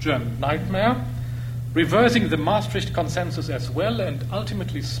other German nightmare, reversing the Maastricht Consensus as well and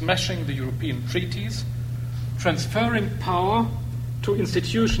ultimately smashing the European treaties, transferring power to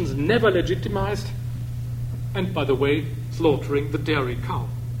institutions never legitimized, and, by the way, slaughtering the dairy cow.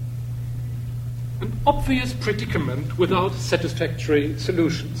 An obvious predicament without satisfactory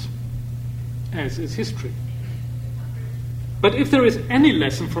solutions. as is history. But if there is any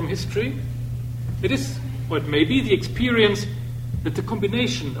lesson from history, it is, or it may be, the experience that the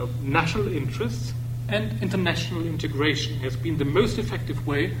combination of national interests and international integration has been the most effective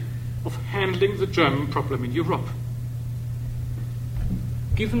way of handling the German problem in Europe.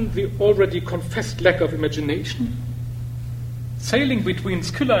 Given the already confessed lack of imagination, sailing between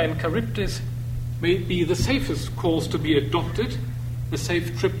Scylla and Charybdis may be the safest course to be adopted, a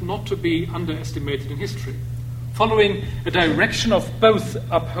safe trip not to be underestimated in history, following a direction of both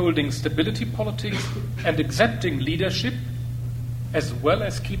upholding stability politics and accepting leadership, as well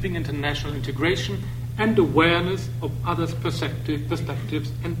as keeping international integration and awareness of others'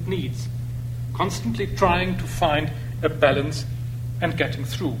 perspectives and needs, constantly trying to find a balance and getting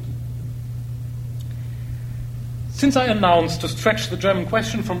through. Since I announced to stretch the German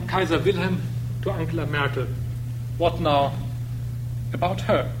question from Kaiser Wilhelm to Angela Merkel, what now about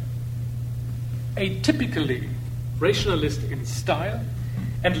her? Atypically rationalist in style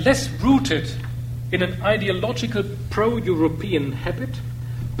and less rooted in an ideological pro-European habit,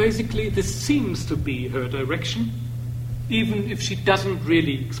 basically this seems to be her direction, even if she doesn't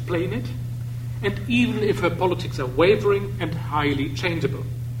really explain it, and even if her politics are wavering and highly changeable.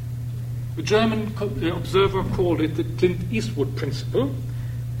 A German observer called it the Clint Eastwood principle,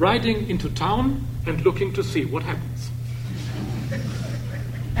 riding into town and looking to see what happens.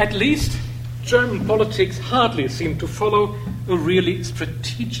 At least, German politics hardly seem to follow a really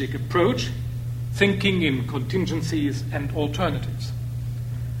strategic approach, thinking in contingencies and alternatives.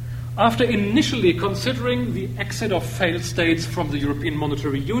 After initially considering the exit of failed states from the European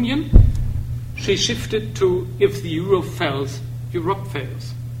Monetary Union, she shifted to if the euro fails, Europe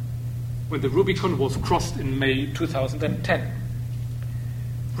fails, when the Rubicon was crossed in May 2010.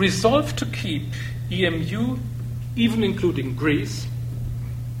 Resolved to keep EMU, even including Greece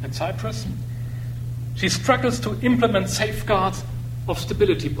and Cyprus, she struggles to implement safeguards of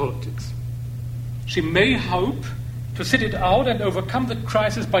stability politics. She may hope to sit it out and overcome the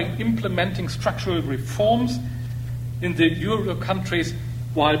crisis by implementing structural reforms in the euro countries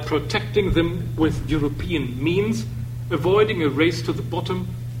while protecting them with European means, avoiding a race to the bottom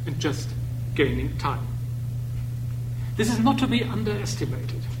and just gaining time. This is not to be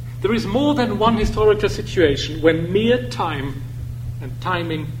underestimated. There is more than one historical situation when mere time and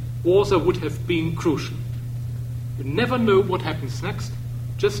timing was or would have been crucial. You never know what happens next.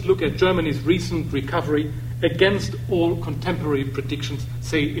 Just look at Germany's recent recovery against all contemporary predictions,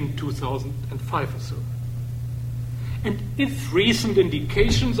 say in 2005 or so. And if recent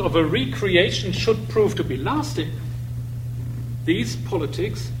indications of a recreation should prove to be lasting, these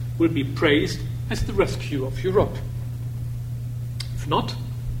politics will be praised as the rescue of Europe. If not,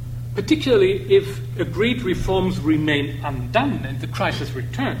 particularly if agreed reforms remain undone and the crisis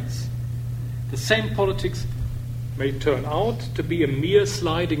returns, the same politics may turn out to be a mere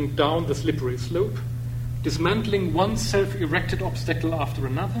sliding down the slippery slope, dismantling one self-erected obstacle after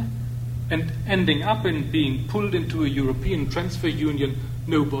another, and ending up in being pulled into a European transfer union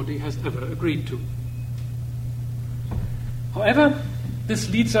nobody has ever agreed to. However, this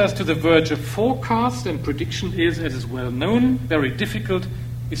leads us to the verge of forecast, and prediction is, as is well known, very difficult,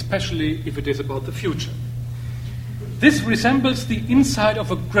 especially if it is about the future. This resembles the insight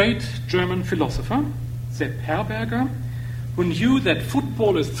of a great German philosopher, Sepp Herberger, who knew that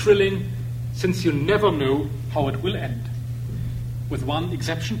football is thrilling since you never know how it will end. With one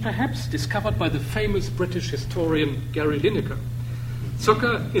exception, perhaps, discovered by the famous British historian Gary Lineker.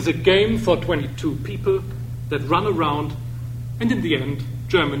 Soccer is a game for 22 people that run around, and in the end,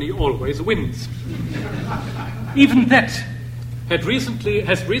 Germany always wins. Even that has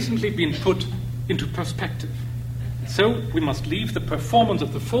recently been put into perspective. So we must leave the performance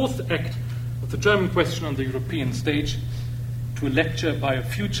of the fourth act of the German question on the European stage to a lecture by a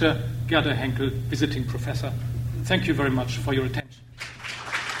future Gerda Henkel visiting professor. Thank you very much for your attention.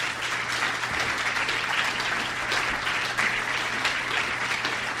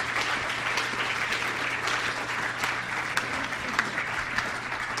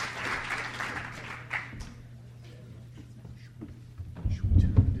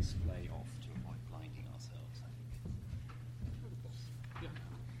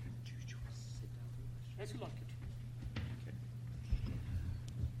 As you like it. Okay.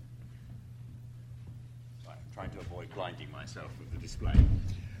 I'm trying to avoid blinding myself with the display.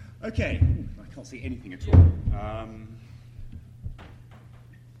 Okay. I can't see anything at all.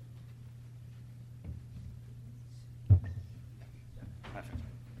 Perfect.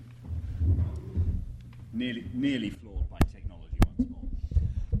 Nearly floored by technology once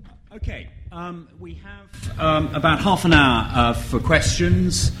more. Okay. We have about half an hour for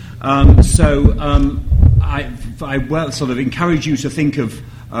questions, I will sort of encourage you to think of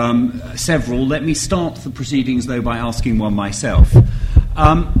several. Let me start the proceedings, though, by asking one myself.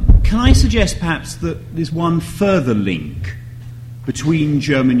 Can I suggest perhaps that there's one further link between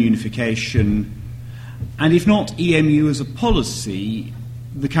German unification and, if not EMU as a policy,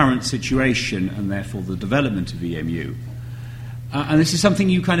 the current situation and therefore the development of EMU? And this is something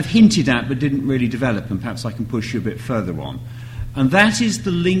you kind of hinted at but didn't really develop, and perhaps I can push you a bit further on. And that is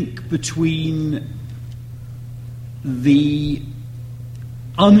the link between the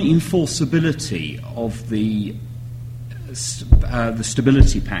unenforceability of the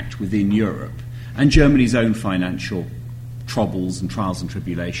Stability Pact within Europe and Germany's own financial troubles and trials and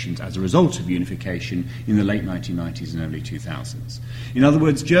tribulations as a result of unification in the late 1990s and early 2000s. In other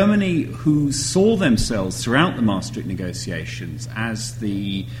words, Germany, who saw themselves throughout the Maastricht negotiations as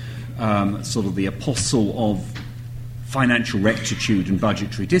the sort of the apostle of financial rectitude and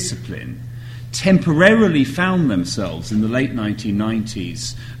budgetary discipline, temporarily found themselves in the late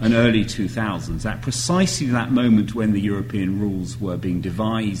 1990s and early 2000s at precisely that moment when the European rules were being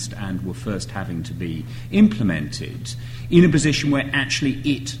devised and were first having to be implemented, in a position where actually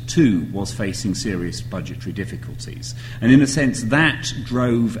it too was facing serious budgetary difficulties. And in a sense, that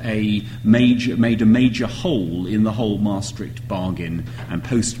made a major hole in the whole Maastricht bargain and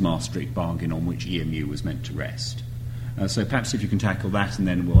post-Maastricht bargain on which EMU was meant to rest. So perhaps if you can tackle that, and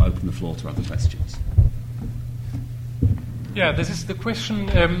then we'll open the floor to other questions. Yeah, this is the question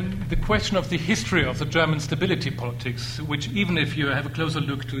of the history of the German stability politics, which, even if you have a closer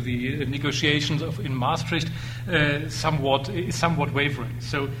look to the negotiations in Maastricht, is somewhat wavering.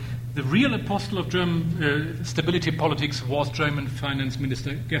 So the real apostle of German stability politics was German Finance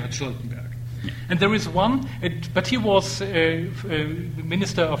Minister Gerhard Stoltenberg. Yeah. And there is one, but he was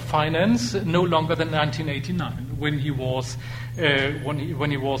Minister of Finance no longer than 1989, when he was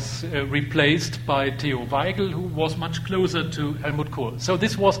replaced by Theo Weigel, who was much closer to Helmut Kohl. So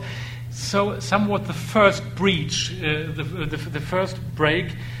this was somewhat the first breach, the first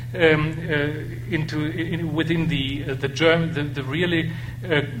break within the really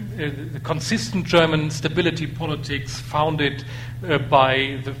consistent German stability politics founded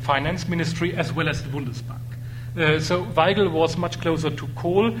by the finance ministry as well as the Bundesbank. So Weigel was much closer to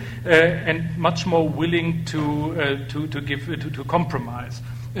Kohl and much more willing to compromise,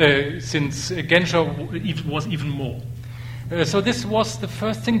 since Genscher was even more. So this was the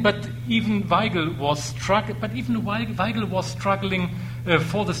first thing, but even Weigel was struggling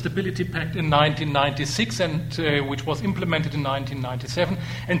for the Stability Pact in 1996, and which was implemented in 1997.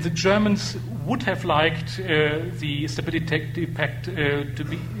 And the Germans would have liked the Stability Pact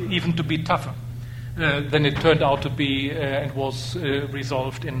to be tougher than it turned out to be, and was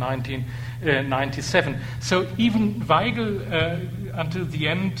resolved in 1997. So even Weigel, until the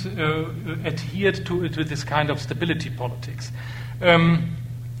end, adhered to this kind of stability politics. And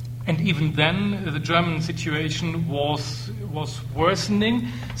even then, the German situation was worsening,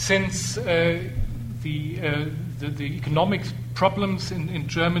 since the economic problems in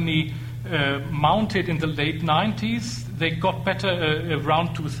Germany mounted in the late 90s. They got better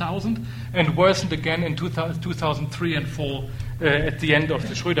around 2000 and worsened again in 2003 and 4 at the end of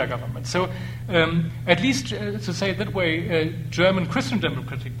the Rödder government. So, at least to say it that way, German Christian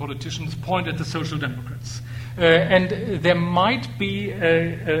democratic politicians point at the Social Democrats. And there might be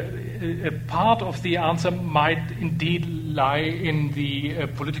a part of the answer might indeed lie in the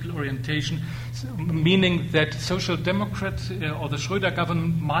political orientation, meaning that Social Democrats or the Rödder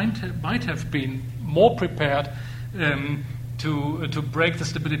government might have been more prepared to break the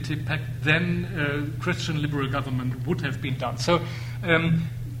Stability Pact than Christian liberal government would have been done. So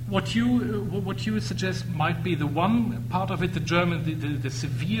what you suggest might be the one part of it, the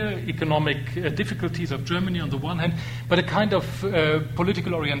severe economic difficulties of Germany on the one hand, but a kind of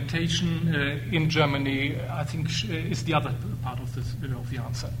political orientation in Germany, I think, is the other part of the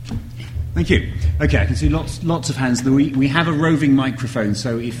answer. Thank you. Okay, I can see lots of hands. We have a roving microphone,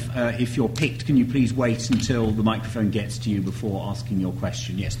 so if you're picked, can you please wait until the microphone gets to you before asking your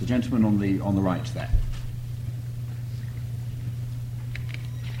question? Yes, the gentleman on the right there.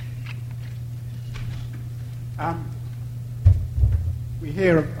 We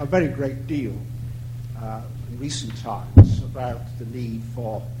hear a very great deal in recent times about the need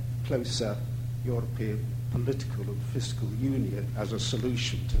for closer European political and fiscal union as a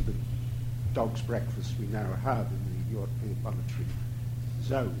solution to the dog's breakfast we now have in the European monetary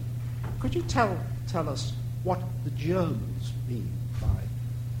zone. Could you tell us what the Germans mean by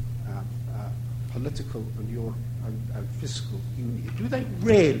political and fiscal union? Do they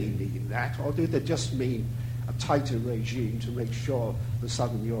really mean that, or do they just mean a tighter regime to make sure the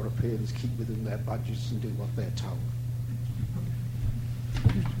Southern Europeans keep within their budgets and do what they're told?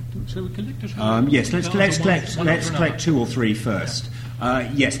 Shall we collect? Yes, let's collect two or three first.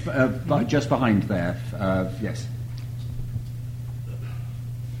 Yes, just behind there. Yes.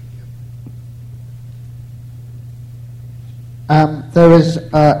 There is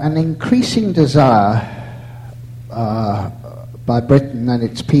an increasing desire by Britain and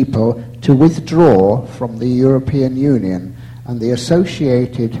its people to withdraw from the European Union and the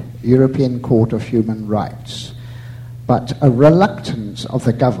associated European Court of Human Rights, but a reluctance of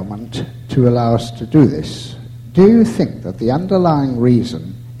the government to allow us to do this. Do you think that the underlying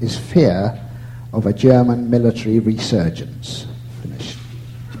reason is fear of a German military resurgence? Finished.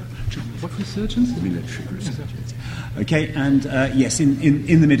 What resurgence? Military resurgence. Okay, and yes,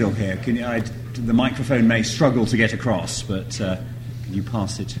 in the middle here. The microphone may struggle to get across, but can you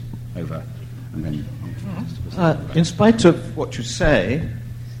pass it over? And then, in spite of what you say,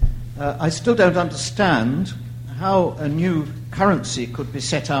 I still don't understand how a new currency could be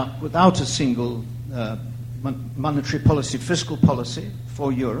set up without a single monetary policy, fiscal policy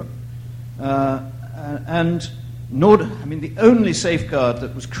for Europe, and the only safeguard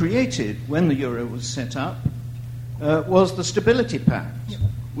that was created when the euro was set up was the Stability Pact,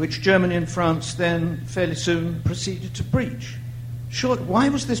 which Germany and France then fairly soon proceeded to breach. Why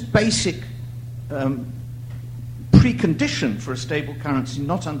was this basic precondition for a stable currency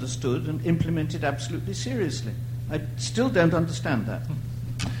not understood and implemented absolutely seriously? I still don't understand that.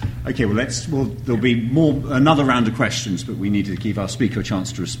 Okay, there'll be another round of questions, but we need to give our speaker a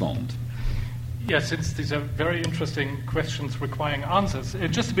chance to respond. Yes, since these are very interesting questions requiring answers.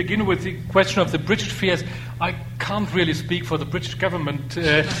 Just to begin with the question of the British fears, I can't really speak for the British government,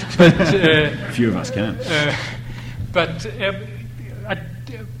 but a few of us can.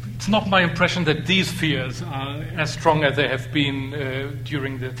 It's not my impression that these fears are as strong as they have been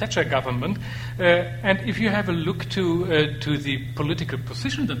during the Thatcher government. And if you have a look to the political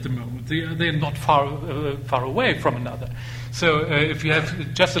positions at the moment, they're not far away from another. So if you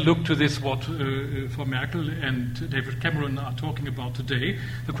have just a look to this, what for Merkel and David Cameron are talking about today,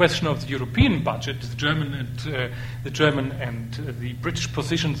 the question of the European budget, the German and the British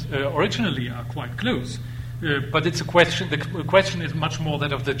positions originally are quite close. But it's a question. The question is much more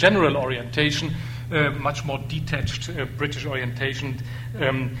that of the general orientation, much more detached British orientation.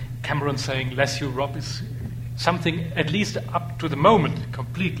 Cameron saying less Europe is something, at least up to the moment,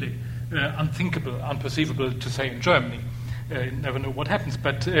 completely unthinkable, unperceivable to say in Germany. You never know what happens,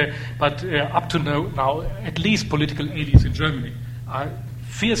 but up to now, at least political elites in Germany are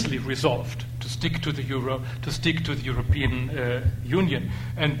fiercely resolved to stick to the euro, to stick to the European Union,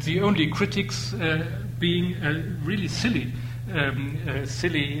 and the only critics being a really silly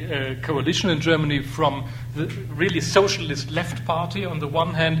coalition in Germany from the really socialist left party on the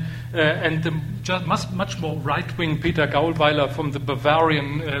one hand, and the much more right-wing Peter Gaulweiler from the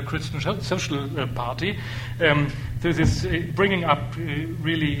Bavarian Christian Social Party. This is bringing up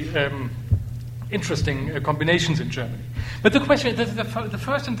really interesting combinations in Germany. But the question, the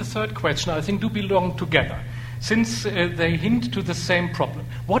first and the third question, I think, do belong together, since they hint to the same problem.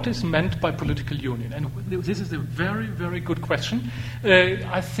 What is meant by political union? And this is a very, very good question.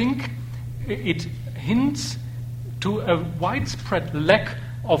 I think it hints to a widespread lack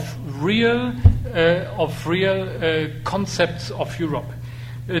of real concepts of Europe.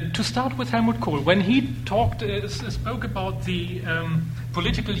 To start with Helmut Kohl, when he spoke about the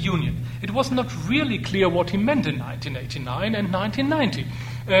political union, it was not really clear what he meant in 1989 and 1990.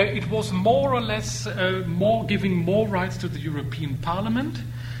 It was more or less giving more rights to the European Parliament,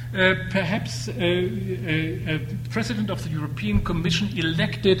 perhaps a president of the European Commission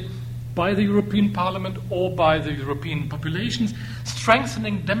elected by the European Parliament or by the European populations,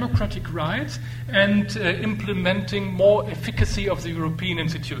 strengthening democratic rights and implementing more efficacy of the European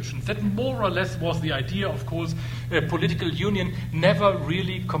institutions. That more or less was the idea. Of course, political union never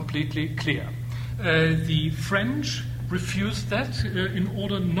really completely clear. The French refused that in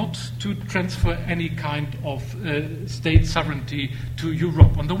order not to transfer any kind of state sovereignty to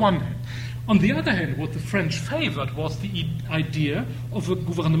Europe on the one hand. On the other hand, what the French favored was the idea of a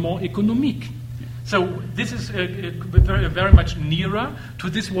gouvernement économique. So this is very, very much nearer to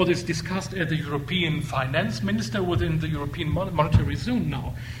this what is discussed at the European finance minister within the European monetary zone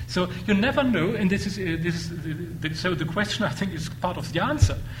now. So you never know, and so the question I think is part of the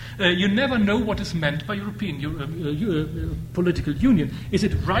answer. You never know what is meant by European political union. Is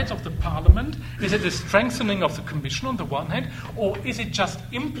it rights of the Parliament? Is it a strengthening of the Commission on the one hand, or is it just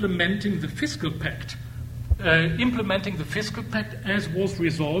implementing the fiscal pact? implementing the fiscal pact as was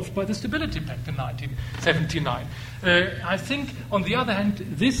resolved by the Stability Pact in 1979. I think, on the other hand,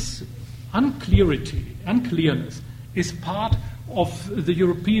 this unclearness is part of the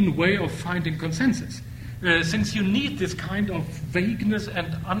European way of finding consensus. Since you need this kind of vagueness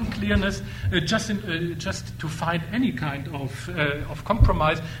and unclearness just to find any kind of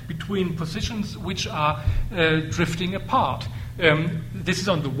compromise between positions which are drifting apart. This is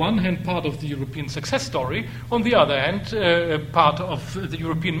on the one hand part of the European success story, on the other hand part of the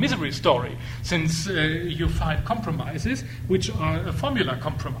European misery story, since you find compromises which are formula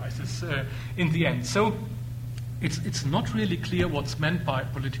compromises in the end. So it's not really clear what's meant by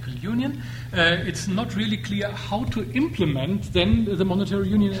political union. It's not really clear how to implement then the monetary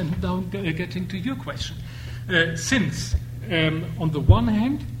union, and now getting to your question. Since, on the one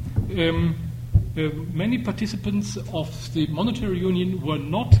hand, many participants of the monetary union were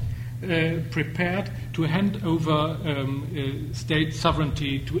not prepared to hand over state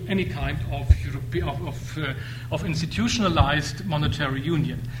sovereignty to any kind of institutionalized monetary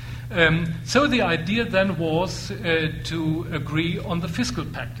union. So the idea then was to agree on the fiscal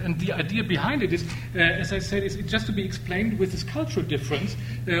pact. And the idea behind it is, as I said, is just to be explained with this cultural difference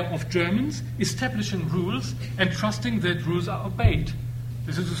of Germans establishing rules and trusting that rules are obeyed.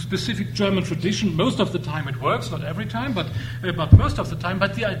 This is a specific German tradition. Most of the time it works, not every time, but most of the time.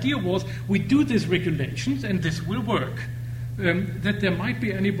 But the idea was, we do these regulations and this will work. That there might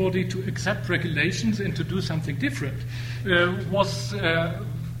be anybody to accept regulations and to do something different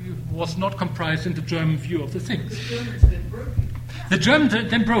was not comprised in the German view of the things. The Germans then broke it. The Germans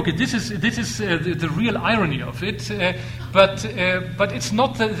then broke it. This is the real irony of it. But it's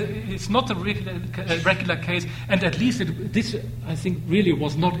not the regular case, and at least this I think really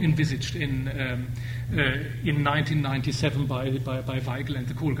was not envisaged in 1997 by Weigel and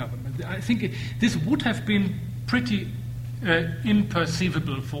the Kohl government. I think this would have been pretty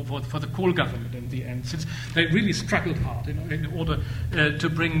imperceivable for the Kohl government in the end, since they really struggled hard in order to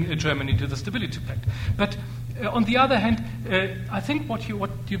bring Germany to the Stability Pact. But on the other hand, I think what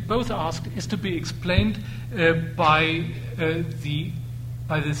you both asked is to be explained by the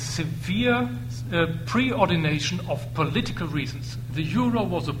severe preordination of political reasons. The euro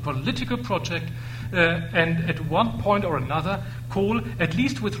was a political project, and at one point or another, Kohl, at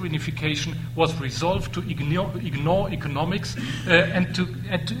least with reunification, was resolved to ignore economics and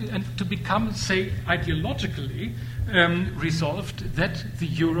to become, say, ideologically resolved that the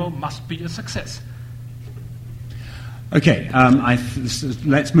euro must be a success. Okay,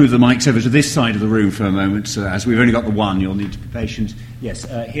 let's move the mics over to this side of the room for a moment. So as we've only got the one, you'll need to be patient. Yes,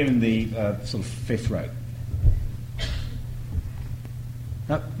 here in the sort of fifth row.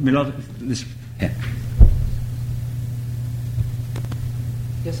 Milad, this. Yeah.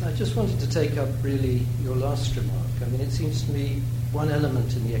 Yes, I just wanted to take up really your last remark. I mean, it seems to me one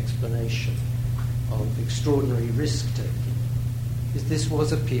element in the explanation of extraordinary risk-taking is this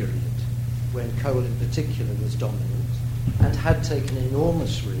was a period when Kohl in particular was dominant and had taken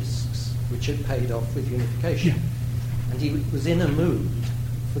enormous risks which had paid off with unification. Yeah. And he was in a mood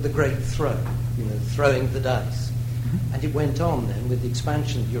for the great throw, throwing the dice. Mm-hmm. And it went on then with the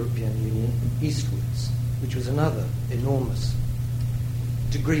expansion of the European Union eastwards, which was another enormous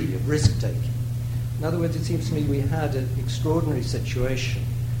degree of risk-taking. In other words, it seems to me we had an extraordinary situation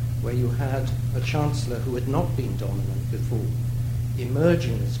where you had a Chancellor who had not been dominant before,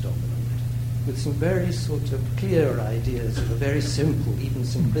 emerging as dominant, with some very sort of clear ideas of a very simple, even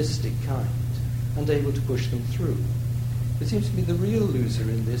simplistic kind, and able to push them through. It seems to me the real loser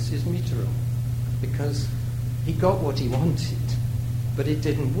in this is Mitterrand, because he got what he wanted, but it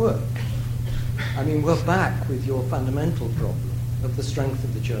didn't work. I mean, we're back with your fundamental problem of the strength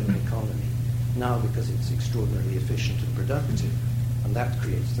of the German economy, now because it's extraordinarily efficient and productive, and that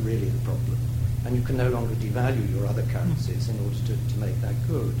creates really the problem. And you can no longer devalue your other currencies in order to make that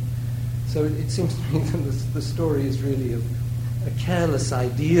good. So it seems to me that the story is really of a careless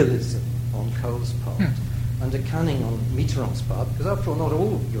idealism on Kohl's part and a cunning on Mitterrand's part, because after all, not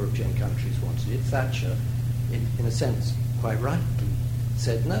all European countries wanted it. Thatcher, in a sense, quite rightly,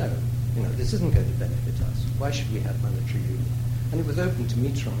 said no, this isn't going to benefit us. Why should we have monetary union? And it was open to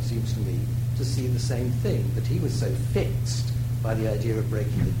Mitterrand, seems to me, to see the same thing, that he was so fixed by the idea of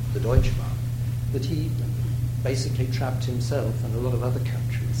breaking the Deutsche Mark that he basically trapped himself and a lot of other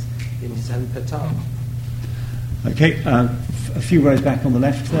countries in his own petard. Okay, a few rows back on the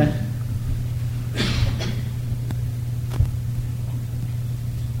left there.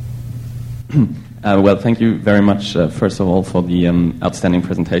 Well, thank you very much, first of all, for the outstanding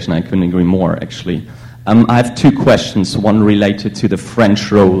presentation. I couldn't agree more, actually. I have two questions, one related to the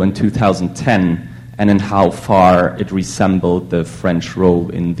French role in 2010 and in how far it resembled the French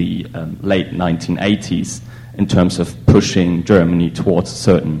role in the late 1980s in terms of pushing Germany towards a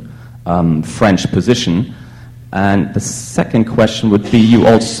certain French position. And the second question would be, you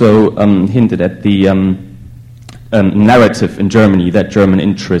also hinted at the narrative in Germany that German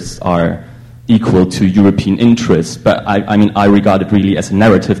interests are equal to European interests, but I regard it really as a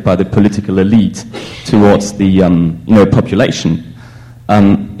narrative by the political elite towards the population.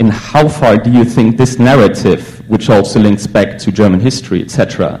 In how far do you think this narrative, which also links back to German history,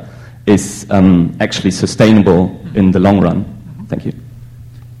 etc., is actually sustainable in the long run? Thank you.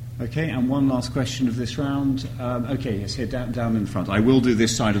 Okay, and one last question of this round. Okay, yes, here down in front. I will do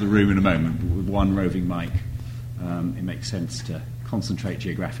this side of the room in a moment, but with one roving mic. It makes sense to concentrate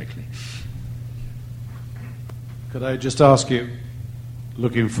geographically. Could I just ask you,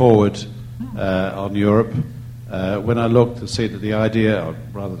 looking forward on Europe, when I look to see that the idea, or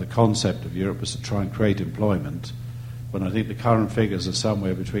rather the concept of Europe is to try and create employment, when I think the current figures are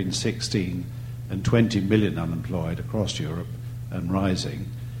somewhere between 16 and 20 million unemployed across Europe and rising,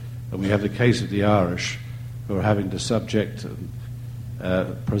 and we have the case of the Irish who are having to subject and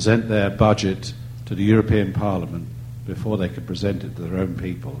present their budget to the European Parliament before they can present it to their own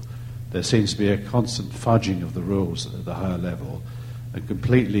people, there seems to be a constant fudging of the rules at the higher level and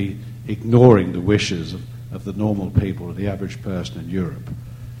completely ignoring the wishes of the normal people, of the average person in Europe.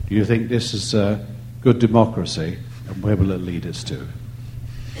 Do you think this is good democracy, and where will it lead us to?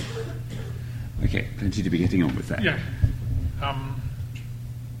 Okay, plenty to be getting on with that. Yeah.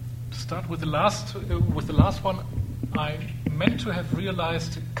 To start with the last one, I meant to have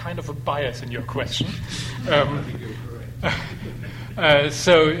realized kind of a bias in your question. This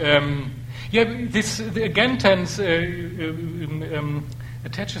again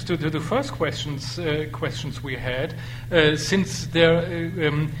attaches to the first questions we had, since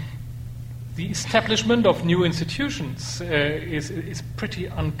the establishment of new institutions is pretty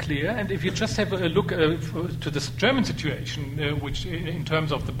unclear. And if you just have a look to the German situation, which in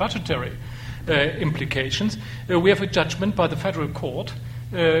terms of the budgetary implications, we have a judgment by the Federal Court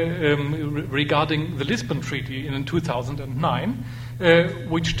regarding the Lisbon Treaty in 2009,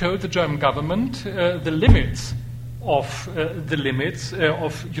 which told the German government the limits of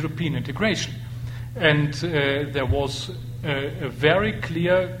European integration, and there was a very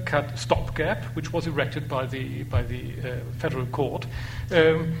clear-cut stopgap, which was erected by the Federal Court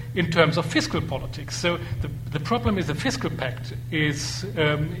in terms of fiscal politics. So the problem is the fiscal pact is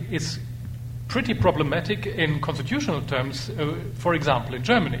pretty problematic in constitutional terms, for example, in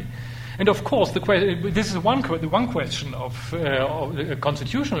Germany. And of course, this is the one question of a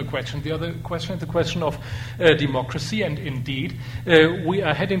constitutional question. The other question is the question of democracy. And indeed, we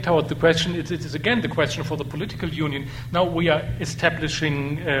are heading toward the question. It is again the question for the political union. Now we are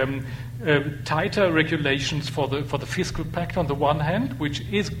establishing tighter regulations for the fiscal pact on the one hand, which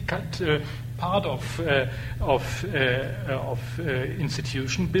is part of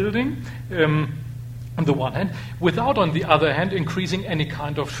institution building. On the one hand, without, on the other hand, increasing any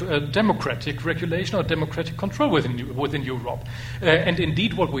kind of democratic regulation or democratic control within Europe. And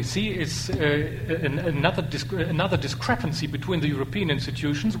indeed, what we see is another discrepancy between the European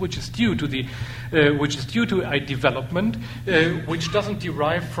institutions, which is due to a development which doesn't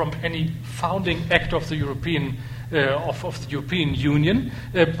derive from any founding act of the European Union,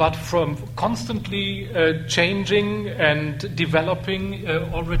 but from constantly changing and developing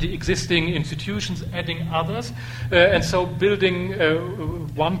already existing institutions, adding others, and so building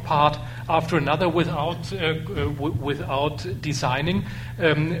one part after another without designing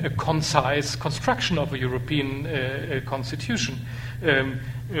a concise construction of a European constitution.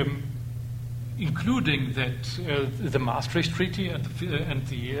 Including that the Maastricht Treaty and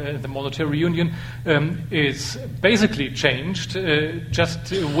the monetary union is basically changed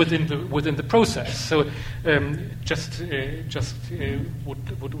just within the process. So just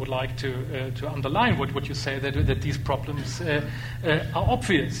would like to underline what you say, that these problems are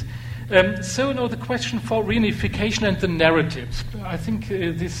obvious. So now the question for reunification and the narratives. I think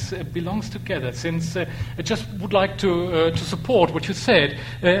this belongs together, since I just would like to support what you said,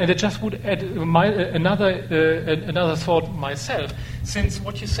 and I just would add another thought myself, since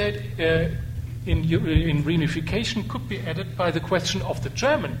what you said in reunification could be added by the question of the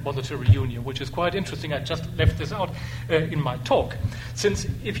German monetary union, which is quite interesting. I just left this out in my talk. Since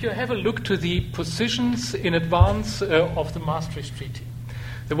if you have a look to the positions in advance of the Maastricht Treaty,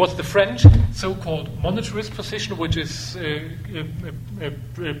 There was the French so-called monetarist position, which is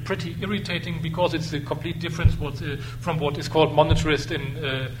pretty irritating because it's the complete difference from what is called monetarist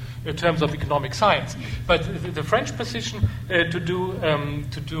in terms of economic science. But the French position to do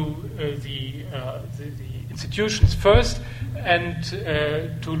the institutions first and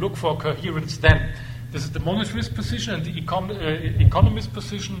to look for coherence then. This is the monetarist position, and the economist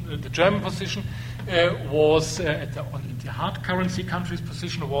position, the German position, was the hard currency countries'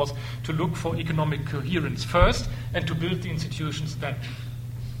 position was to look for economic coherence first and to build the institutions then.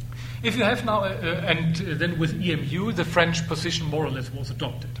 If you have now, and then with EMU, the French position more or less was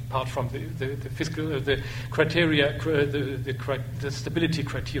adopted, apart from the fiscal, the criteria, the stability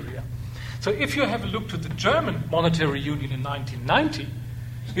criteria. So if you have a look to the German monetary union in 1990.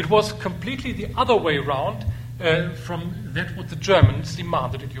 It was completely the other way around from that what the Germans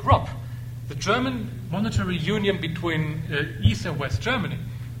demanded in Europe. The German monetary union between East and West Germany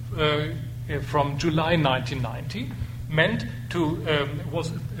from July 1990 meant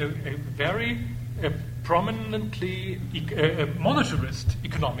was a very prominently monetarist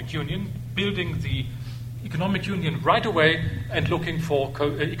economic union, building the economic union right away and looking for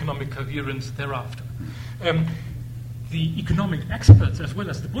economic coherence thereafter. The economic experts, as well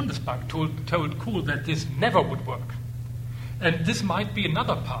as the Bundesbank, told Kohl that this never would work. And this might be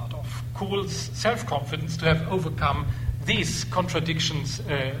another part of Kohl's self-confidence to have overcome these contradictions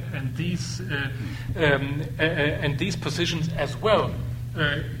and these positions as well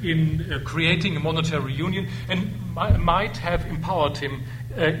in creating a monetary union, and might have empowered him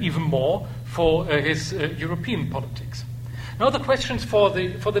even more for his European politics. Now the questions for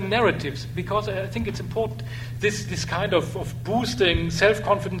the narratives, because I think it's important. This kind of boosting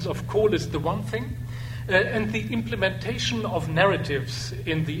self-confidence of Kohl is the one thing, and the implementation of narratives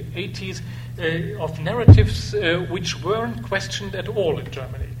in the 80s, of narratives which weren't questioned at all in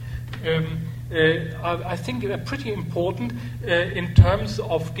Germany. I think are pretty important in terms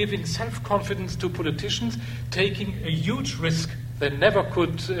of giving self-confidence to politicians taking a huge risk they never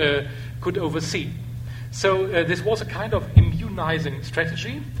could oversee. So this was a kind of immunizing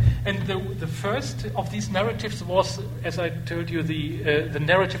strategy, and the first of these narratives was, as I told you, the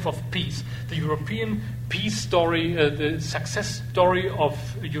narrative of peace, the European peace story, the success story of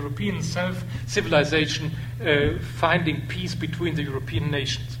European self-civilization, finding peace between the European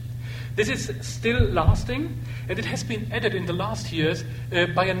nations. This is still lasting, and it has been added in the last years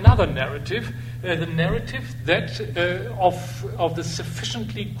by another narrative, the narrative that of the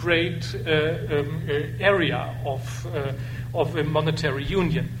sufficiently great area of a monetary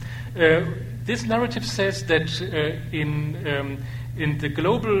union. This narrative says that in the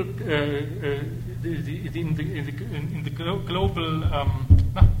global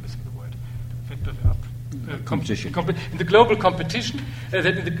competition. In the global competition, that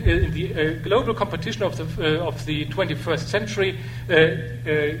in the global competition of the 21st century,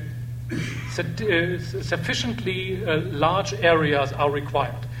 sufficiently large areas are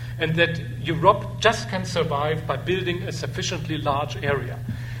required, and that Europe just can survive by building a sufficiently large area.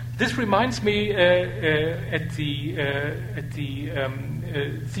 This reminds me at the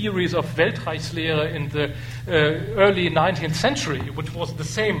theories of Weltreichslehre in the early 19th century, which was the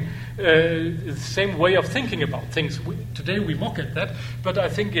same way of thinking about things. Today we mock at that, but I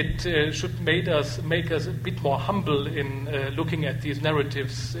think it should make us a bit more humble in looking at these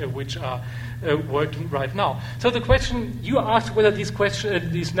narratives which are working right now. So the question you asked whether these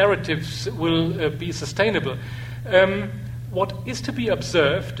narratives will be sustainable. What is to be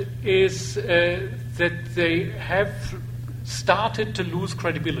observed is that they have started to lose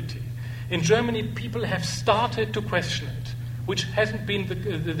credibility. In Germany, people have started to question it, which hasn't been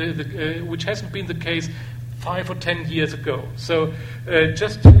the case 5 or 10 years ago. So,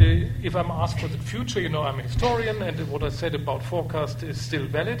 if I'm asked for the future, I'm a historian, and what I said about forecast is still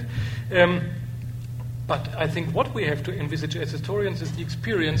valid. But I think what we have to envisage as historians is the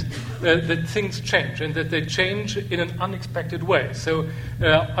experience that things change, and that they change in an unexpected way. So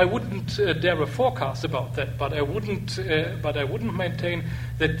I wouldn't dare a forecast about that, but I wouldn't maintain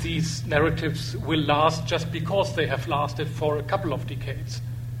that these narratives will last just because they have lasted for a couple of decades.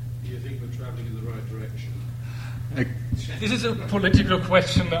 Do you think we're travelling in the right direction? This is a political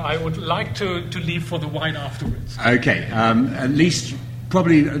question I would like to leave for the wine afterwards. Okay, at least.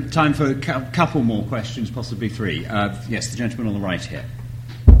 Probably time for a couple more questions, possibly 3. Yes, the gentleman on the right here.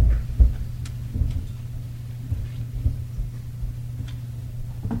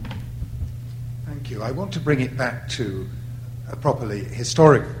 Thank you. I want to bring it back to a properly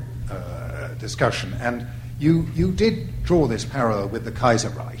historical discussion. And you did draw this parallel with the Kaiser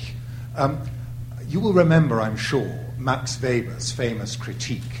Reich. you will remember, I'm sure, Max Weber's famous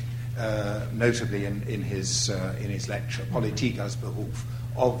critique, notably in his lecture, Politik als Beruf,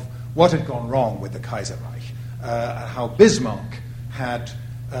 of what had gone wrong with the Kaiserreich, how Bismarck had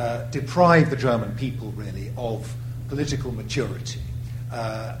deprived the German people, really, of political maturity,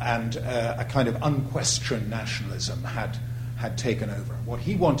 and a kind of unquestioned nationalism had taken over. What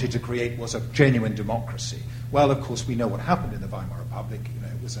he wanted to create was a genuine democracy. Well, of course, we know what happened in the Weimar Republic.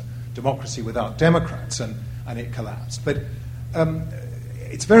 It was a democracy without Democrats, and it collapsed. But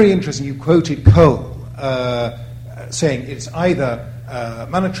it's very interesting. You quoted Kohl saying it's either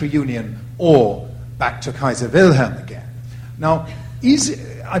monetary union or back to Kaiser Wilhelm again. Now,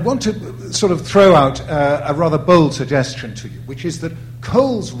 I want to sort of throw out a rather bold suggestion to you, which is that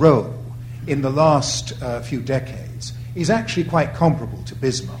Kohl's role in the last few decades is actually quite comparable to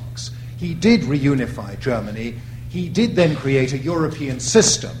Bismarck's. He did reunify Germany. He did then create a European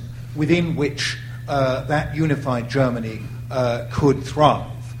system within which that unified Germany could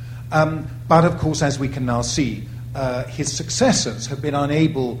thrive. But, of course, as we can now see, his successors have been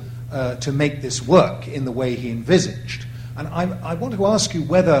unable to make this work in the way he envisaged. And I want to ask you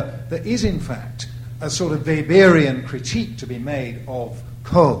whether there is, in fact, a sort of Weberian critique to be made of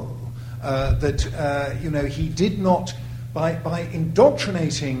Kohl, that he did not, by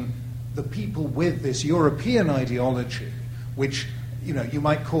indoctrinating the people with this European ideology, which you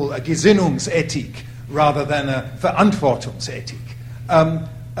might call a Gesinnungsethik rather than a Verantwortungsethik,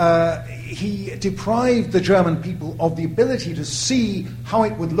 he deprived the German people of the ability to see how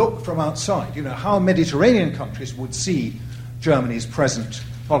it would look from outside, how Mediterranean countries would see Germany's present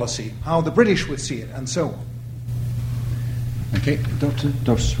policy, how the British would see it, and so on. Okay,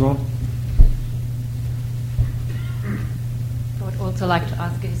 Dr. Stroll. I would also like to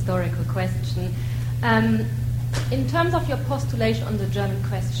ask a historical question. In terms of your postulation on the German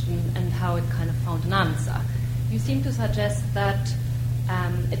question and how it kind of found an answer, you seem to suggest that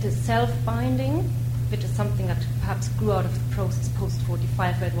it is self-binding, which is something that perhaps grew out of the process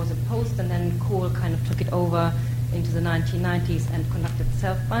post-45, where it was imposed, and then Kohl kind of took it over into the 1990s and conducted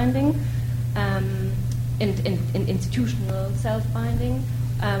self-binding, in institutional self-binding,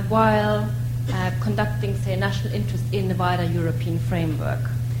 while conducting, say, national interest in the wider European framework.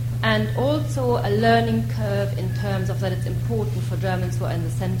 And also a learning curve in terms of that it's important for Germans who are in the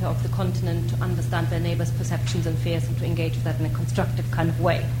center of the continent to understand their neighbors' perceptions and fears and to engage with that in a constructive kind of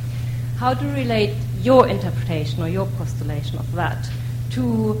way. How do you relate your interpretation or your postulation of that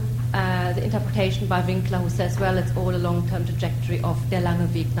to the interpretation by Winkler, who says, well, it's all a long-term trajectory of der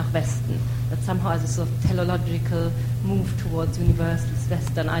lange Weg nach Westen, that somehow is a sort of teleological move towards universalist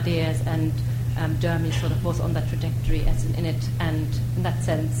Western ideas, and Germany sort of was on that trajectory as in it, and in that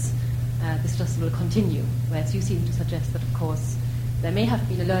sense, this just will continue. Whereas you seem to suggest that, of course, there may have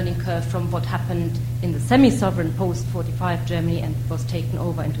been a learning curve from what happened in the semi-sovereign post-45 Germany and was taken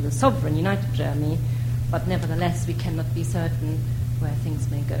over into the sovereign united Germany, but nevertheless, we cannot be certain where things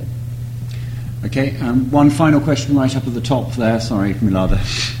may go. Okay, one final question right up at the top there. Sorry, Milada.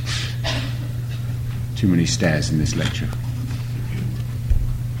 Too many stairs in this lecture.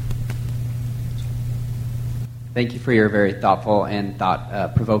 Thank you for your very thoughtful and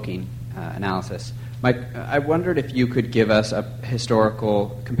thought-provoking analysis. Mike, I wondered if you could give us a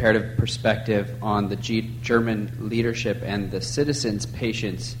historical comparative perspective on the German leadership and the citizens'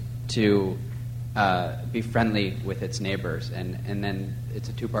 patience to be friendly with its neighbors. And then it's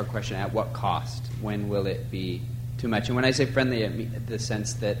a two-part question: at what cost? When will it be too much? And when I say friendly, I mean the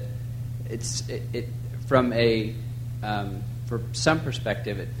sense that it from a for some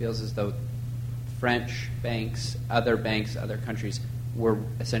perspective, it feels as though French banks, other countries were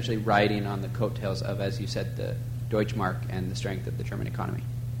essentially riding on the coattails of, as you said, the Deutschmark and the strength of the German economy.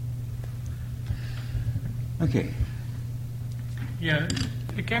 Okay. Yeah,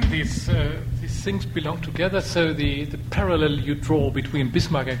 again, these things belong together. So the parallel you draw between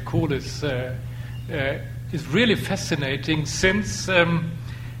Bismarck and Kohl is really fascinating, since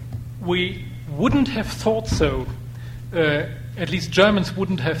we wouldn't have thought so. At least Germans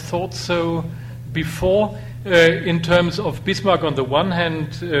wouldn't have thought so before, in terms of Bismarck on the one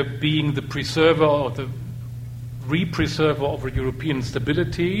hand being the preserver or the re-preserver of European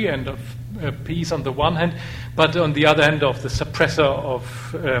stability and of peace on the one hand, but on the other hand of the suppressor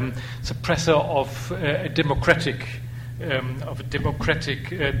of a democratic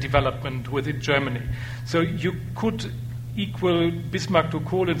development within Germany. So you could equal Bismarck to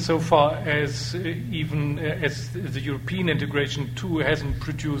Kohl insofar as even as the European integration too hasn't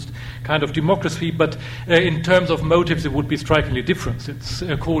produced kind of democracy, but in terms of motives it would be strikingly different.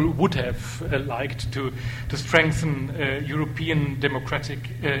 Kohl would have liked to strengthen European democratic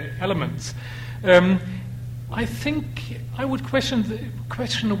elements. I think I would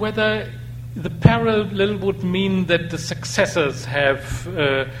question whether the parallel would mean that the successors have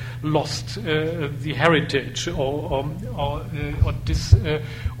lost the heritage or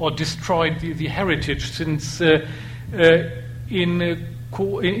destroyed the heritage, since in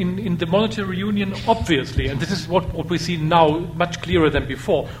the monetary union, obviously, and this is what we see now much clearer than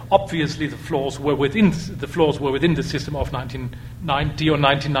before. Obviously, the flaws were within the system of 1990 or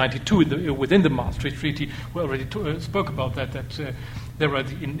 1992 within the Maastricht Treaty. We already spoke about that. There were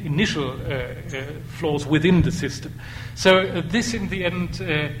the initial flaws within the system. So this, in the end,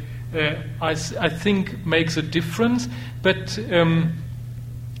 I think makes a difference. But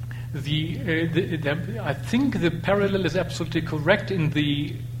I think the parallel is absolutely correct in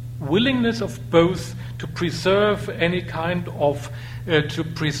the willingness of both to preserve any kind of to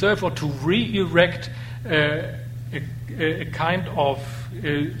preserve or to re-erect a kind of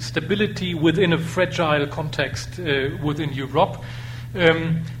stability within a fragile context within Europe.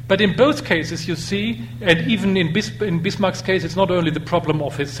 But in both cases, you see, and even in Bismarck's case, it's not only the problem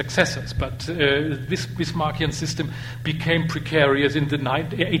of his successors, but this Bismarckian system became precarious in the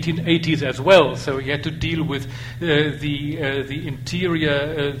 1880s as well. So he had to deal with the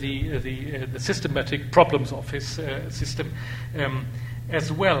interior, the systematic problems of his system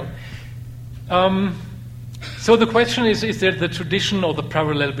as well. So the question is there the tradition or the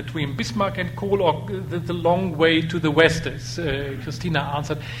parallel between Bismarck and Kohl, or the long way to the West, as Christina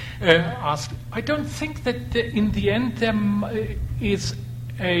asked? I don't think that in the end there is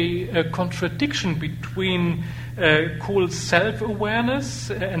a contradiction between Kohl's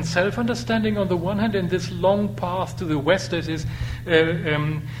self-awareness and self-understanding on the one hand, and this long path to the West as it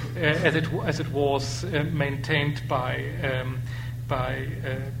was maintained by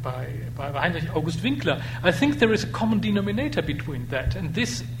Heinrich August Winkler. I think there is a common denominator between that, and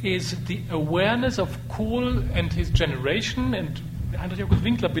this is the awareness of Kohl and his generation, and Heinrich August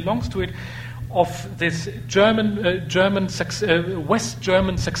Winkler belongs to it, of this West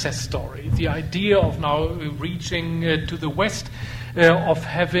German success story. The idea of now reaching to the West, of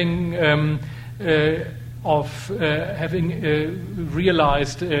having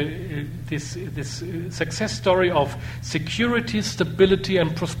realized this success story of security, stability,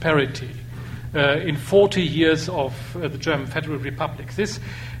 and prosperity in 40 years of the German Federal Republic. This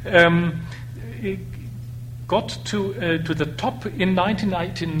got to the top in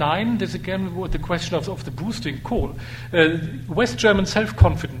 1999. This again was the question of the boosting Kohl. West German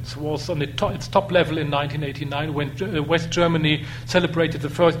self-confidence was on its top level in 1989 when West Germany celebrated the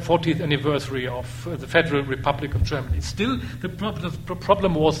 40th anniversary of the Federal Republic of Germany. Still, the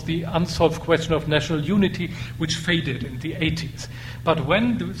problem was the unsolved question of national unity, which faded in the 80s. But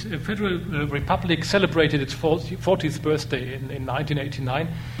when the Federal Republic celebrated its 40th birthday in 1989,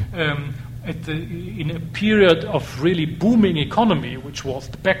 in a period of really booming economy, which was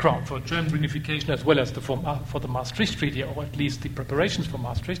the background for German reunification as well as for the Maastricht Treaty, or at least the preparations for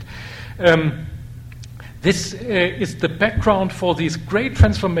Maastricht. This is the background for these great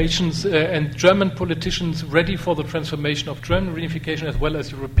transformations, and German politicians ready for the transformation of German reunification as well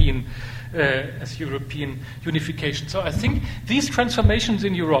as European unification. So I think these transformations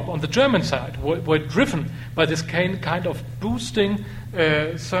in Europe on the German side were driven by this kind of boosting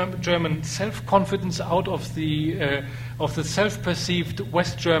German self-confidence out of the self-perceived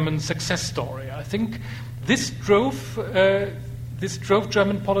West German success story. I think this drove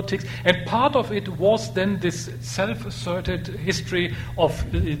German politics, and part of it was then this self-asserted history of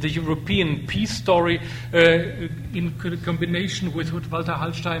the European peace story in combination with what Walter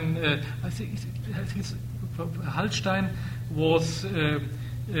Hallstein, I think Hallstein was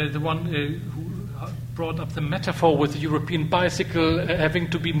the one who brought up the metaphor with the European bicycle having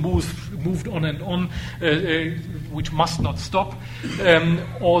to be moved on and on, which must not stop,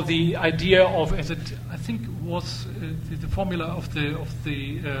 or the idea of, as it I think was the formula of the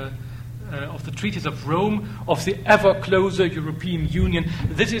treaties of Rome, of the ever closer European Union.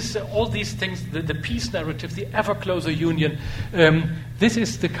 This is all these things, the peace narrative, the ever closer union. This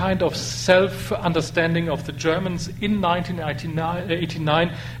is the kind of self-understanding of the Germans in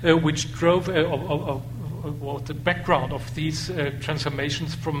 1989, which drove was the background of these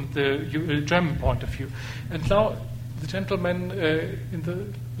transformations from the German point of view. And now, the gentleman in the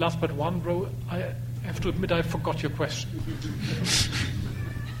last but one row, I have to admit I forgot your question.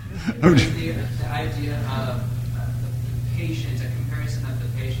 The idea of the patience, a comparison of the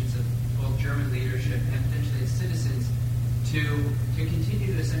patience of both German leadership and potentially its citizens to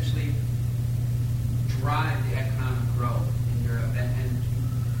continue to essentially drive the economic growth in Europe, and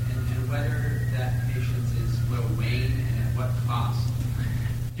whether that patience will wane and at what cost.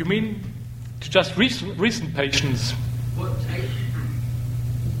 You mean just recent patients.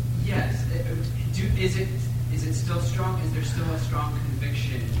 Yes. Is it still strong? Is there still a strong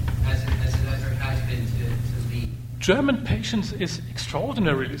conviction, as it ever has been, to lead? German patience is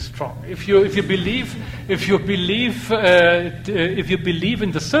extraordinarily strong. If you believe in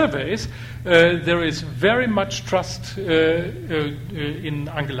the surveys, there is very much trust in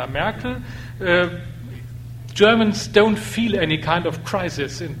Angela Merkel. Germans don't feel any kind of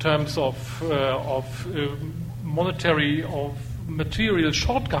crisis in terms of monetary or material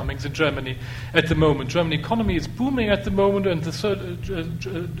shortcomings in Germany at the moment. German economy is booming at the moment, and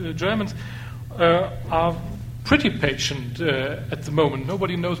the Germans are pretty patient at the moment.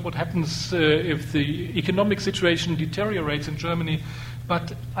 Nobody knows what happens if the economic situation deteriorates in Germany.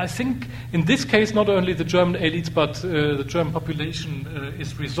 But I think in this case, not only the German elites, but the German population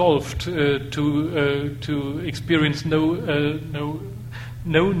is resolved to experience no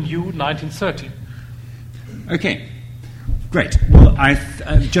new 1930. Okay. Great. Well,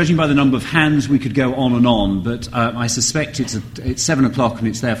 judging by the number of hands, we could go on and on, but I suspect it's 7 o'clock and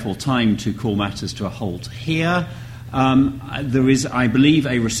it's therefore time to call matters to a halt here. There is, I believe,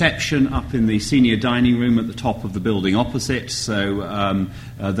 a reception up in the senior dining room at the top of the building opposite, so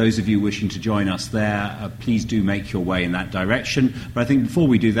those of you wishing to join us there, please do make your way in that direction. But I think before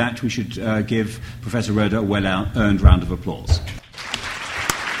we do that, we should give Professor Rödder a well-earned round of applause.